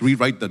 let's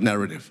rewrite the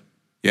narrative.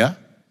 Yeah?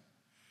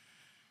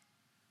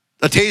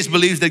 A theist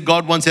believes that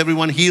God wants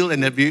everyone healed,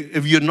 and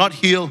if you're not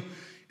healed,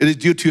 it is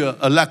due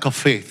to a lack of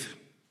faith.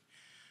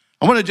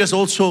 I want to just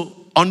also,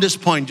 on this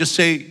point, just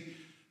say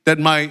that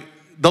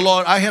the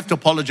Lord, I have to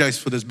apologize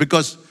for this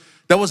because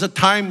there was a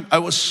time I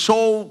was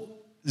so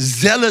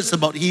zealous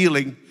about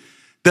healing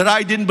that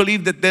I didn't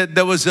believe that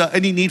there was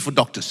any need for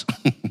doctors.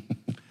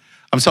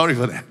 I'm sorry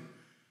for that.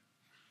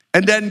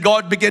 And then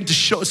God began to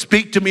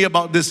speak to me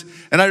about this,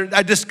 and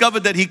I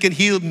discovered that he can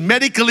heal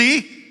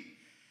medically,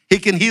 he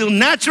can heal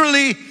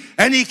naturally,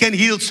 and he can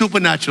heal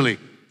supernaturally.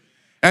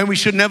 And we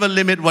should never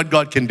limit what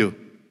God can do.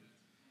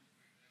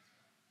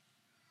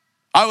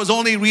 I was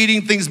only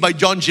reading things by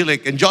John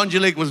Gillick, and John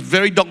Gillick was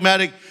very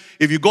dogmatic.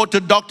 If you go to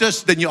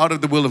doctors, then you're out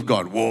of the will of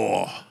God.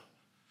 Whoa.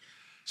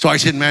 So I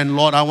said, man,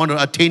 Lord, I want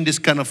to attain this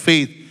kind of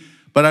faith.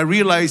 But I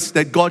realized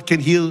that God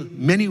can heal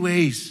many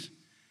ways.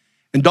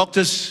 And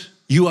doctors,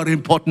 you are an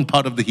important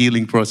part of the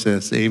healing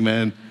process.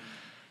 Amen.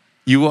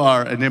 You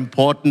are an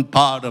important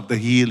part of the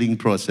healing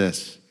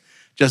process.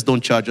 Just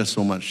don't charge us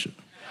so much.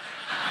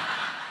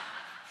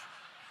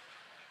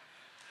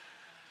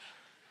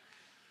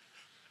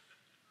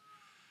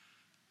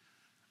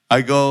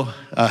 I go,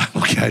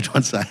 okay, I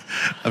don't say,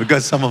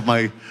 because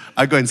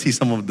I go and see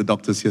some of the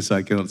doctors here, so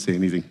I cannot say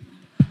anything.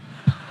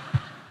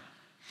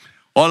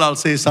 All I'll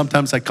say is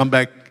sometimes I come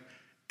back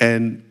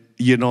and,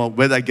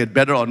 whether I get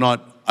better or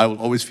not, I will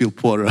always feel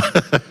poorer.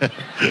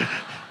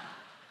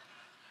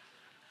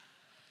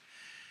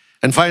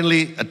 And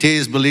finally, a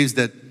theist believes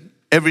that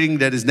everything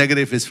that is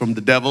negative is from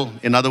the devil.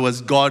 In other words,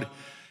 God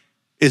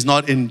is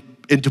not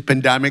into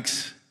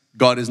pandemics.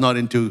 God is not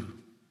into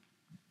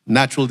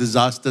natural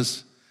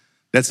disasters.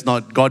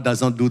 God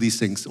does not do these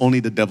things.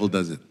 Only the devil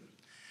does it.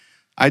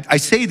 I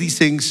say these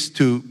things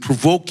to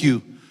provoke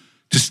you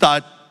to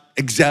start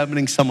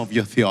examining some of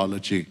your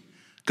theology,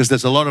 because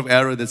there's a lot of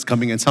error that's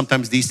coming, and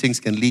sometimes these things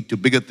can lead to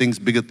bigger things,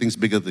 bigger things,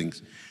 bigger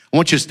things. I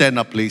want you to stand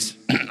up, please.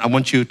 I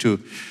want you to,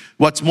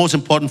 what's most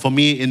important for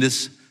me in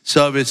this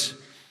service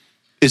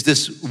is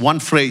this one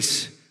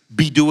phrase: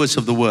 be doers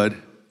of the word.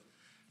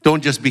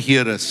 Don't just be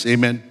hearers,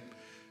 amen.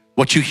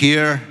 What you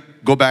hear,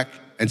 go back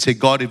and say,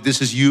 God, if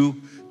this is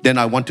you, then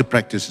I want to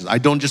practice this. I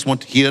don't just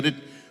want to hear it,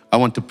 I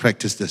want to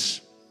practice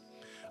this.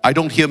 I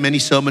don't hear many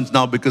sermons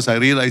now because I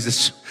realize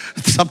it's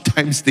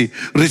sometimes the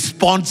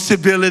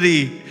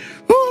responsibility.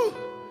 Woo!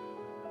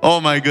 Oh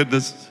my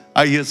goodness.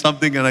 I hear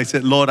something and I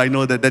said, Lord, I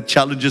know that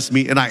challenges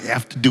me and I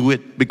have to do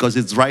it because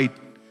it's right.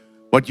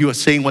 What you are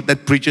saying, what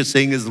that preacher is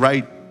saying is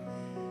right.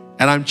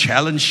 And I'm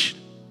challenged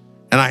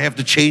and I have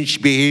to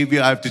change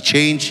behavior. I have to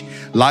change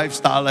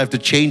lifestyle. I have to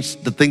change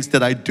the things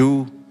that I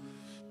do.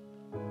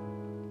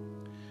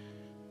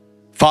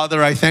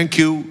 Father, I thank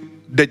you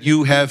that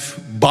you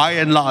have, by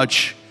and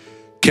large,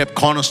 kept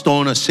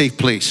Cornerstone a safe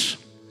place.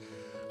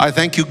 I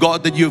thank you,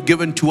 God, that you have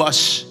given to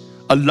us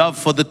a love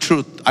for the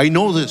truth. I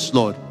know this,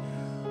 Lord,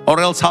 or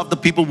else half the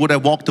people would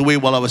have walked away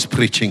while I was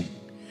preaching.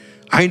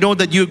 I know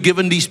that you have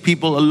given these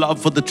people a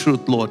love for the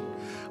truth, Lord.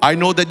 I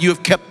know that you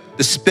have kept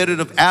the spirit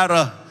of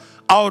error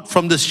out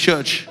from this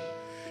church.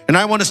 And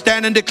I want to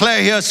stand and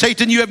declare here,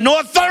 Satan, you have no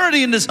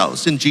authority in this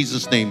house, in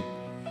Jesus' name.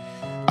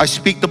 I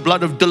speak the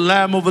blood of the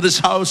Lamb over this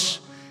house.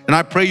 And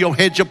I pray your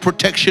hedge of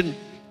protection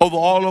over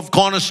all of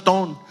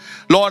Cornerstone.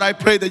 Lord, I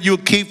pray that you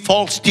keep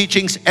false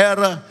teachings,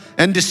 error,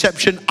 and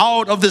deception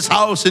out of this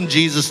house in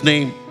Jesus'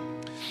 name.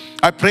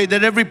 I pray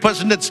that every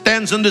person that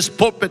stands on this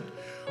pulpit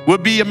will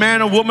be a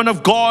man or woman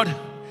of God,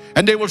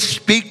 and they will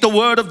speak the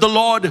word of the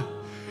Lord.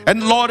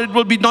 And Lord, it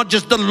will be not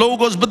just the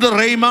logos, but the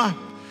rhema.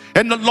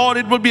 And the Lord,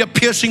 it will be a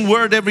piercing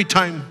word every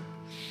time.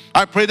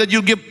 I pray that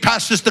you give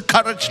pastors the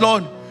courage,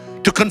 Lord,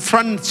 to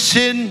confront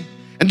sin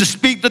and to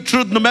speak the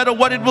truth no matter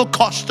what it will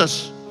cost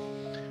us.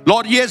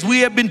 Lord, yes,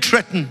 we have been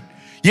threatened.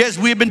 Yes,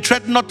 we have been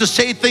threatened not to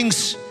say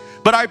things.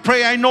 But I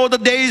pray, I know the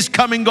day is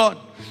coming, God,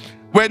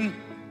 when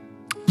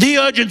the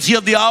urgency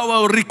of the hour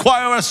will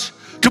require us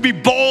to be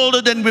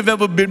bolder than we've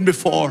ever been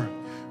before.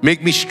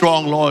 Make me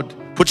strong, Lord.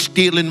 Put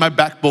steel in my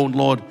backbone,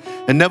 Lord.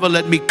 And never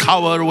let me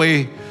cower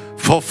away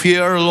for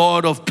fear,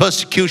 Lord, of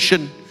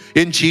persecution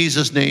in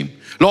Jesus' name.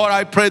 Lord,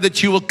 I pray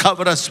that you will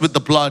cover us with the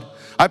blood.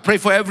 I pray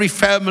for every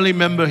family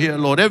member here,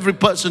 Lord, every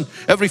person,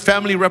 every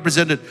family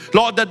represented.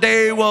 Lord, that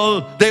they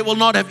will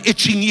not have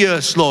itching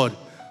ears, Lord.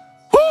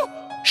 Woo!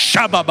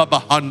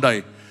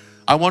 Shabababahandai.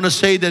 I want to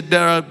say that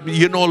there are,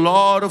 a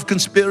lot of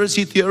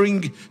conspiracy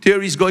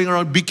theories going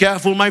around. Be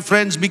careful, my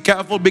friends. Be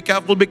careful, be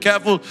careful, be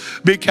careful.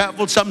 Be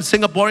careful. Some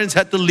Singaporeans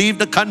had to leave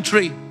the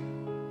country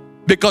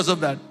because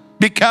of that.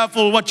 Be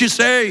careful what you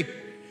say.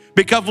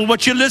 Be careful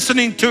what you're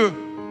listening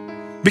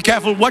to. Be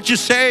careful what you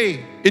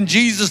say in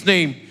Jesus'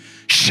 name.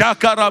 Lord,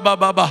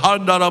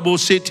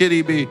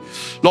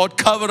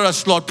 cover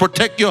us, Lord.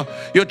 Protect your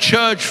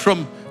church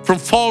from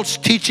false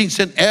teachings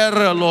and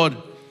error, Lord.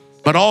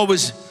 But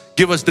always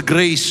give us the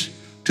grace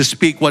to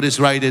speak what is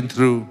right and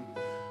true.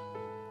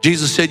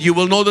 Jesus said, you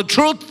will know the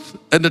truth,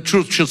 and the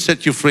truth shall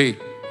set you free.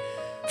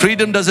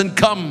 Freedom doesn't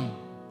come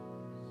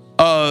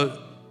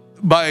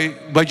by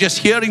just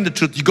hearing the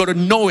truth. You got to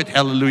know it,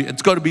 hallelujah.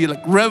 It's got to be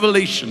like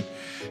revelation.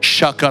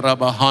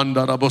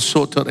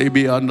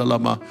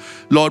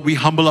 Lord, we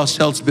humble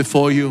ourselves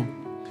before you.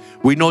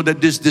 We know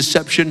that this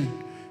deception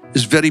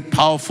is very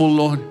powerful,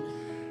 Lord.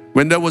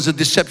 When there was a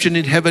deception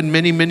in heaven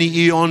many, many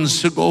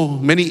eons ago,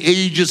 many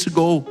ages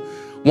ago,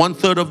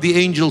 1/3 of the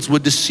angels were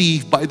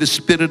deceived by the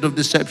spirit of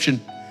deception,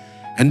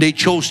 and they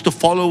chose to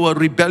follow a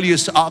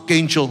rebellious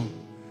archangel.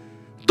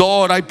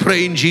 Lord, I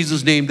pray in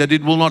Jesus' name that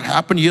it will not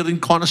happen here in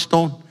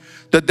Cornerstone,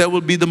 that there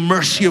will be the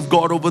mercy of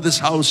God over this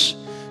house.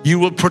 You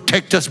will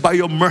protect us by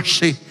your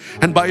mercy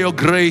and by your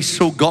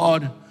grace, oh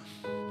God.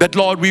 That,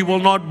 Lord, we will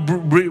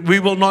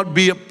not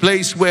be a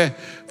place where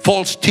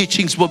false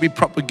teachings will be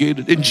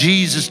propagated. In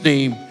Jesus'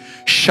 name,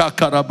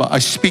 Shakaraba. I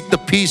speak the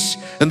peace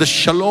and the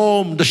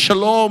shalom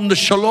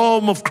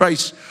of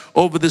Christ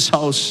over this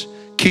house.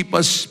 Keep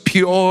us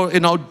pure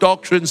in our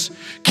doctrines.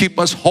 Keep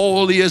us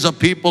holy as a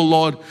people,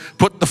 Lord.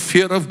 Put the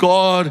fear of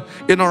God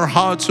in our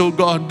hearts, oh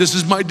God. This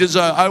is my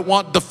desire. I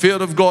want the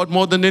fear of God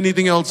more than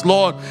anything else.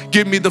 Lord,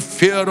 give me the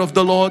fear of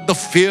the Lord, the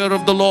fear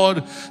of the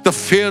Lord, the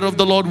fear of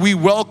the Lord. We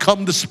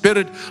welcome the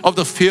spirit of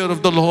the fear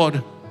of the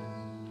Lord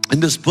in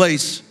this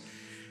place.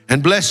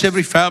 And bless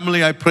every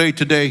family, I pray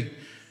today,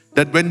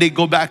 that when they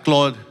go back,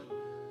 Lord,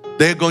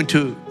 they're going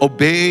to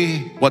obey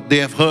what they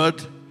have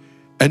heard,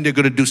 and they're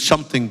going to do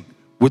something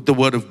with the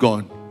word of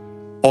God,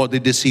 or they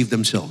deceive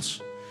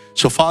themselves.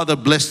 So Father,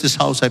 bless this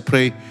house, I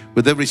pray,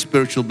 with every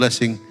spiritual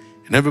blessing.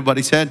 And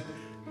everybody said,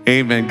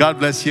 amen. God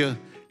bless you.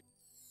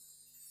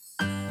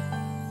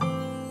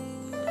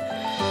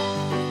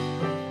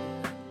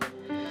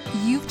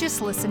 You've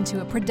just listened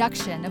to a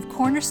production of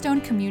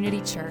Cornerstone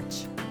Community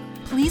Church.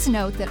 Please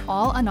note that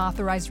all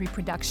unauthorized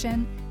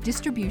reproduction,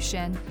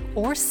 distribution,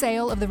 or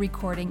sale of the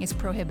recording is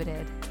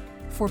prohibited.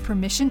 For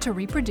permission to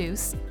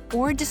reproduce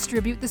or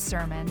distribute the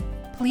sermon,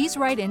 please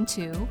write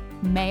into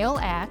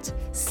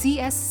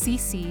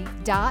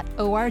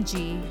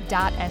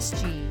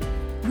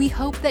mail@cscc.org.sg. We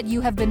hope that you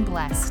have been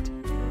blessed.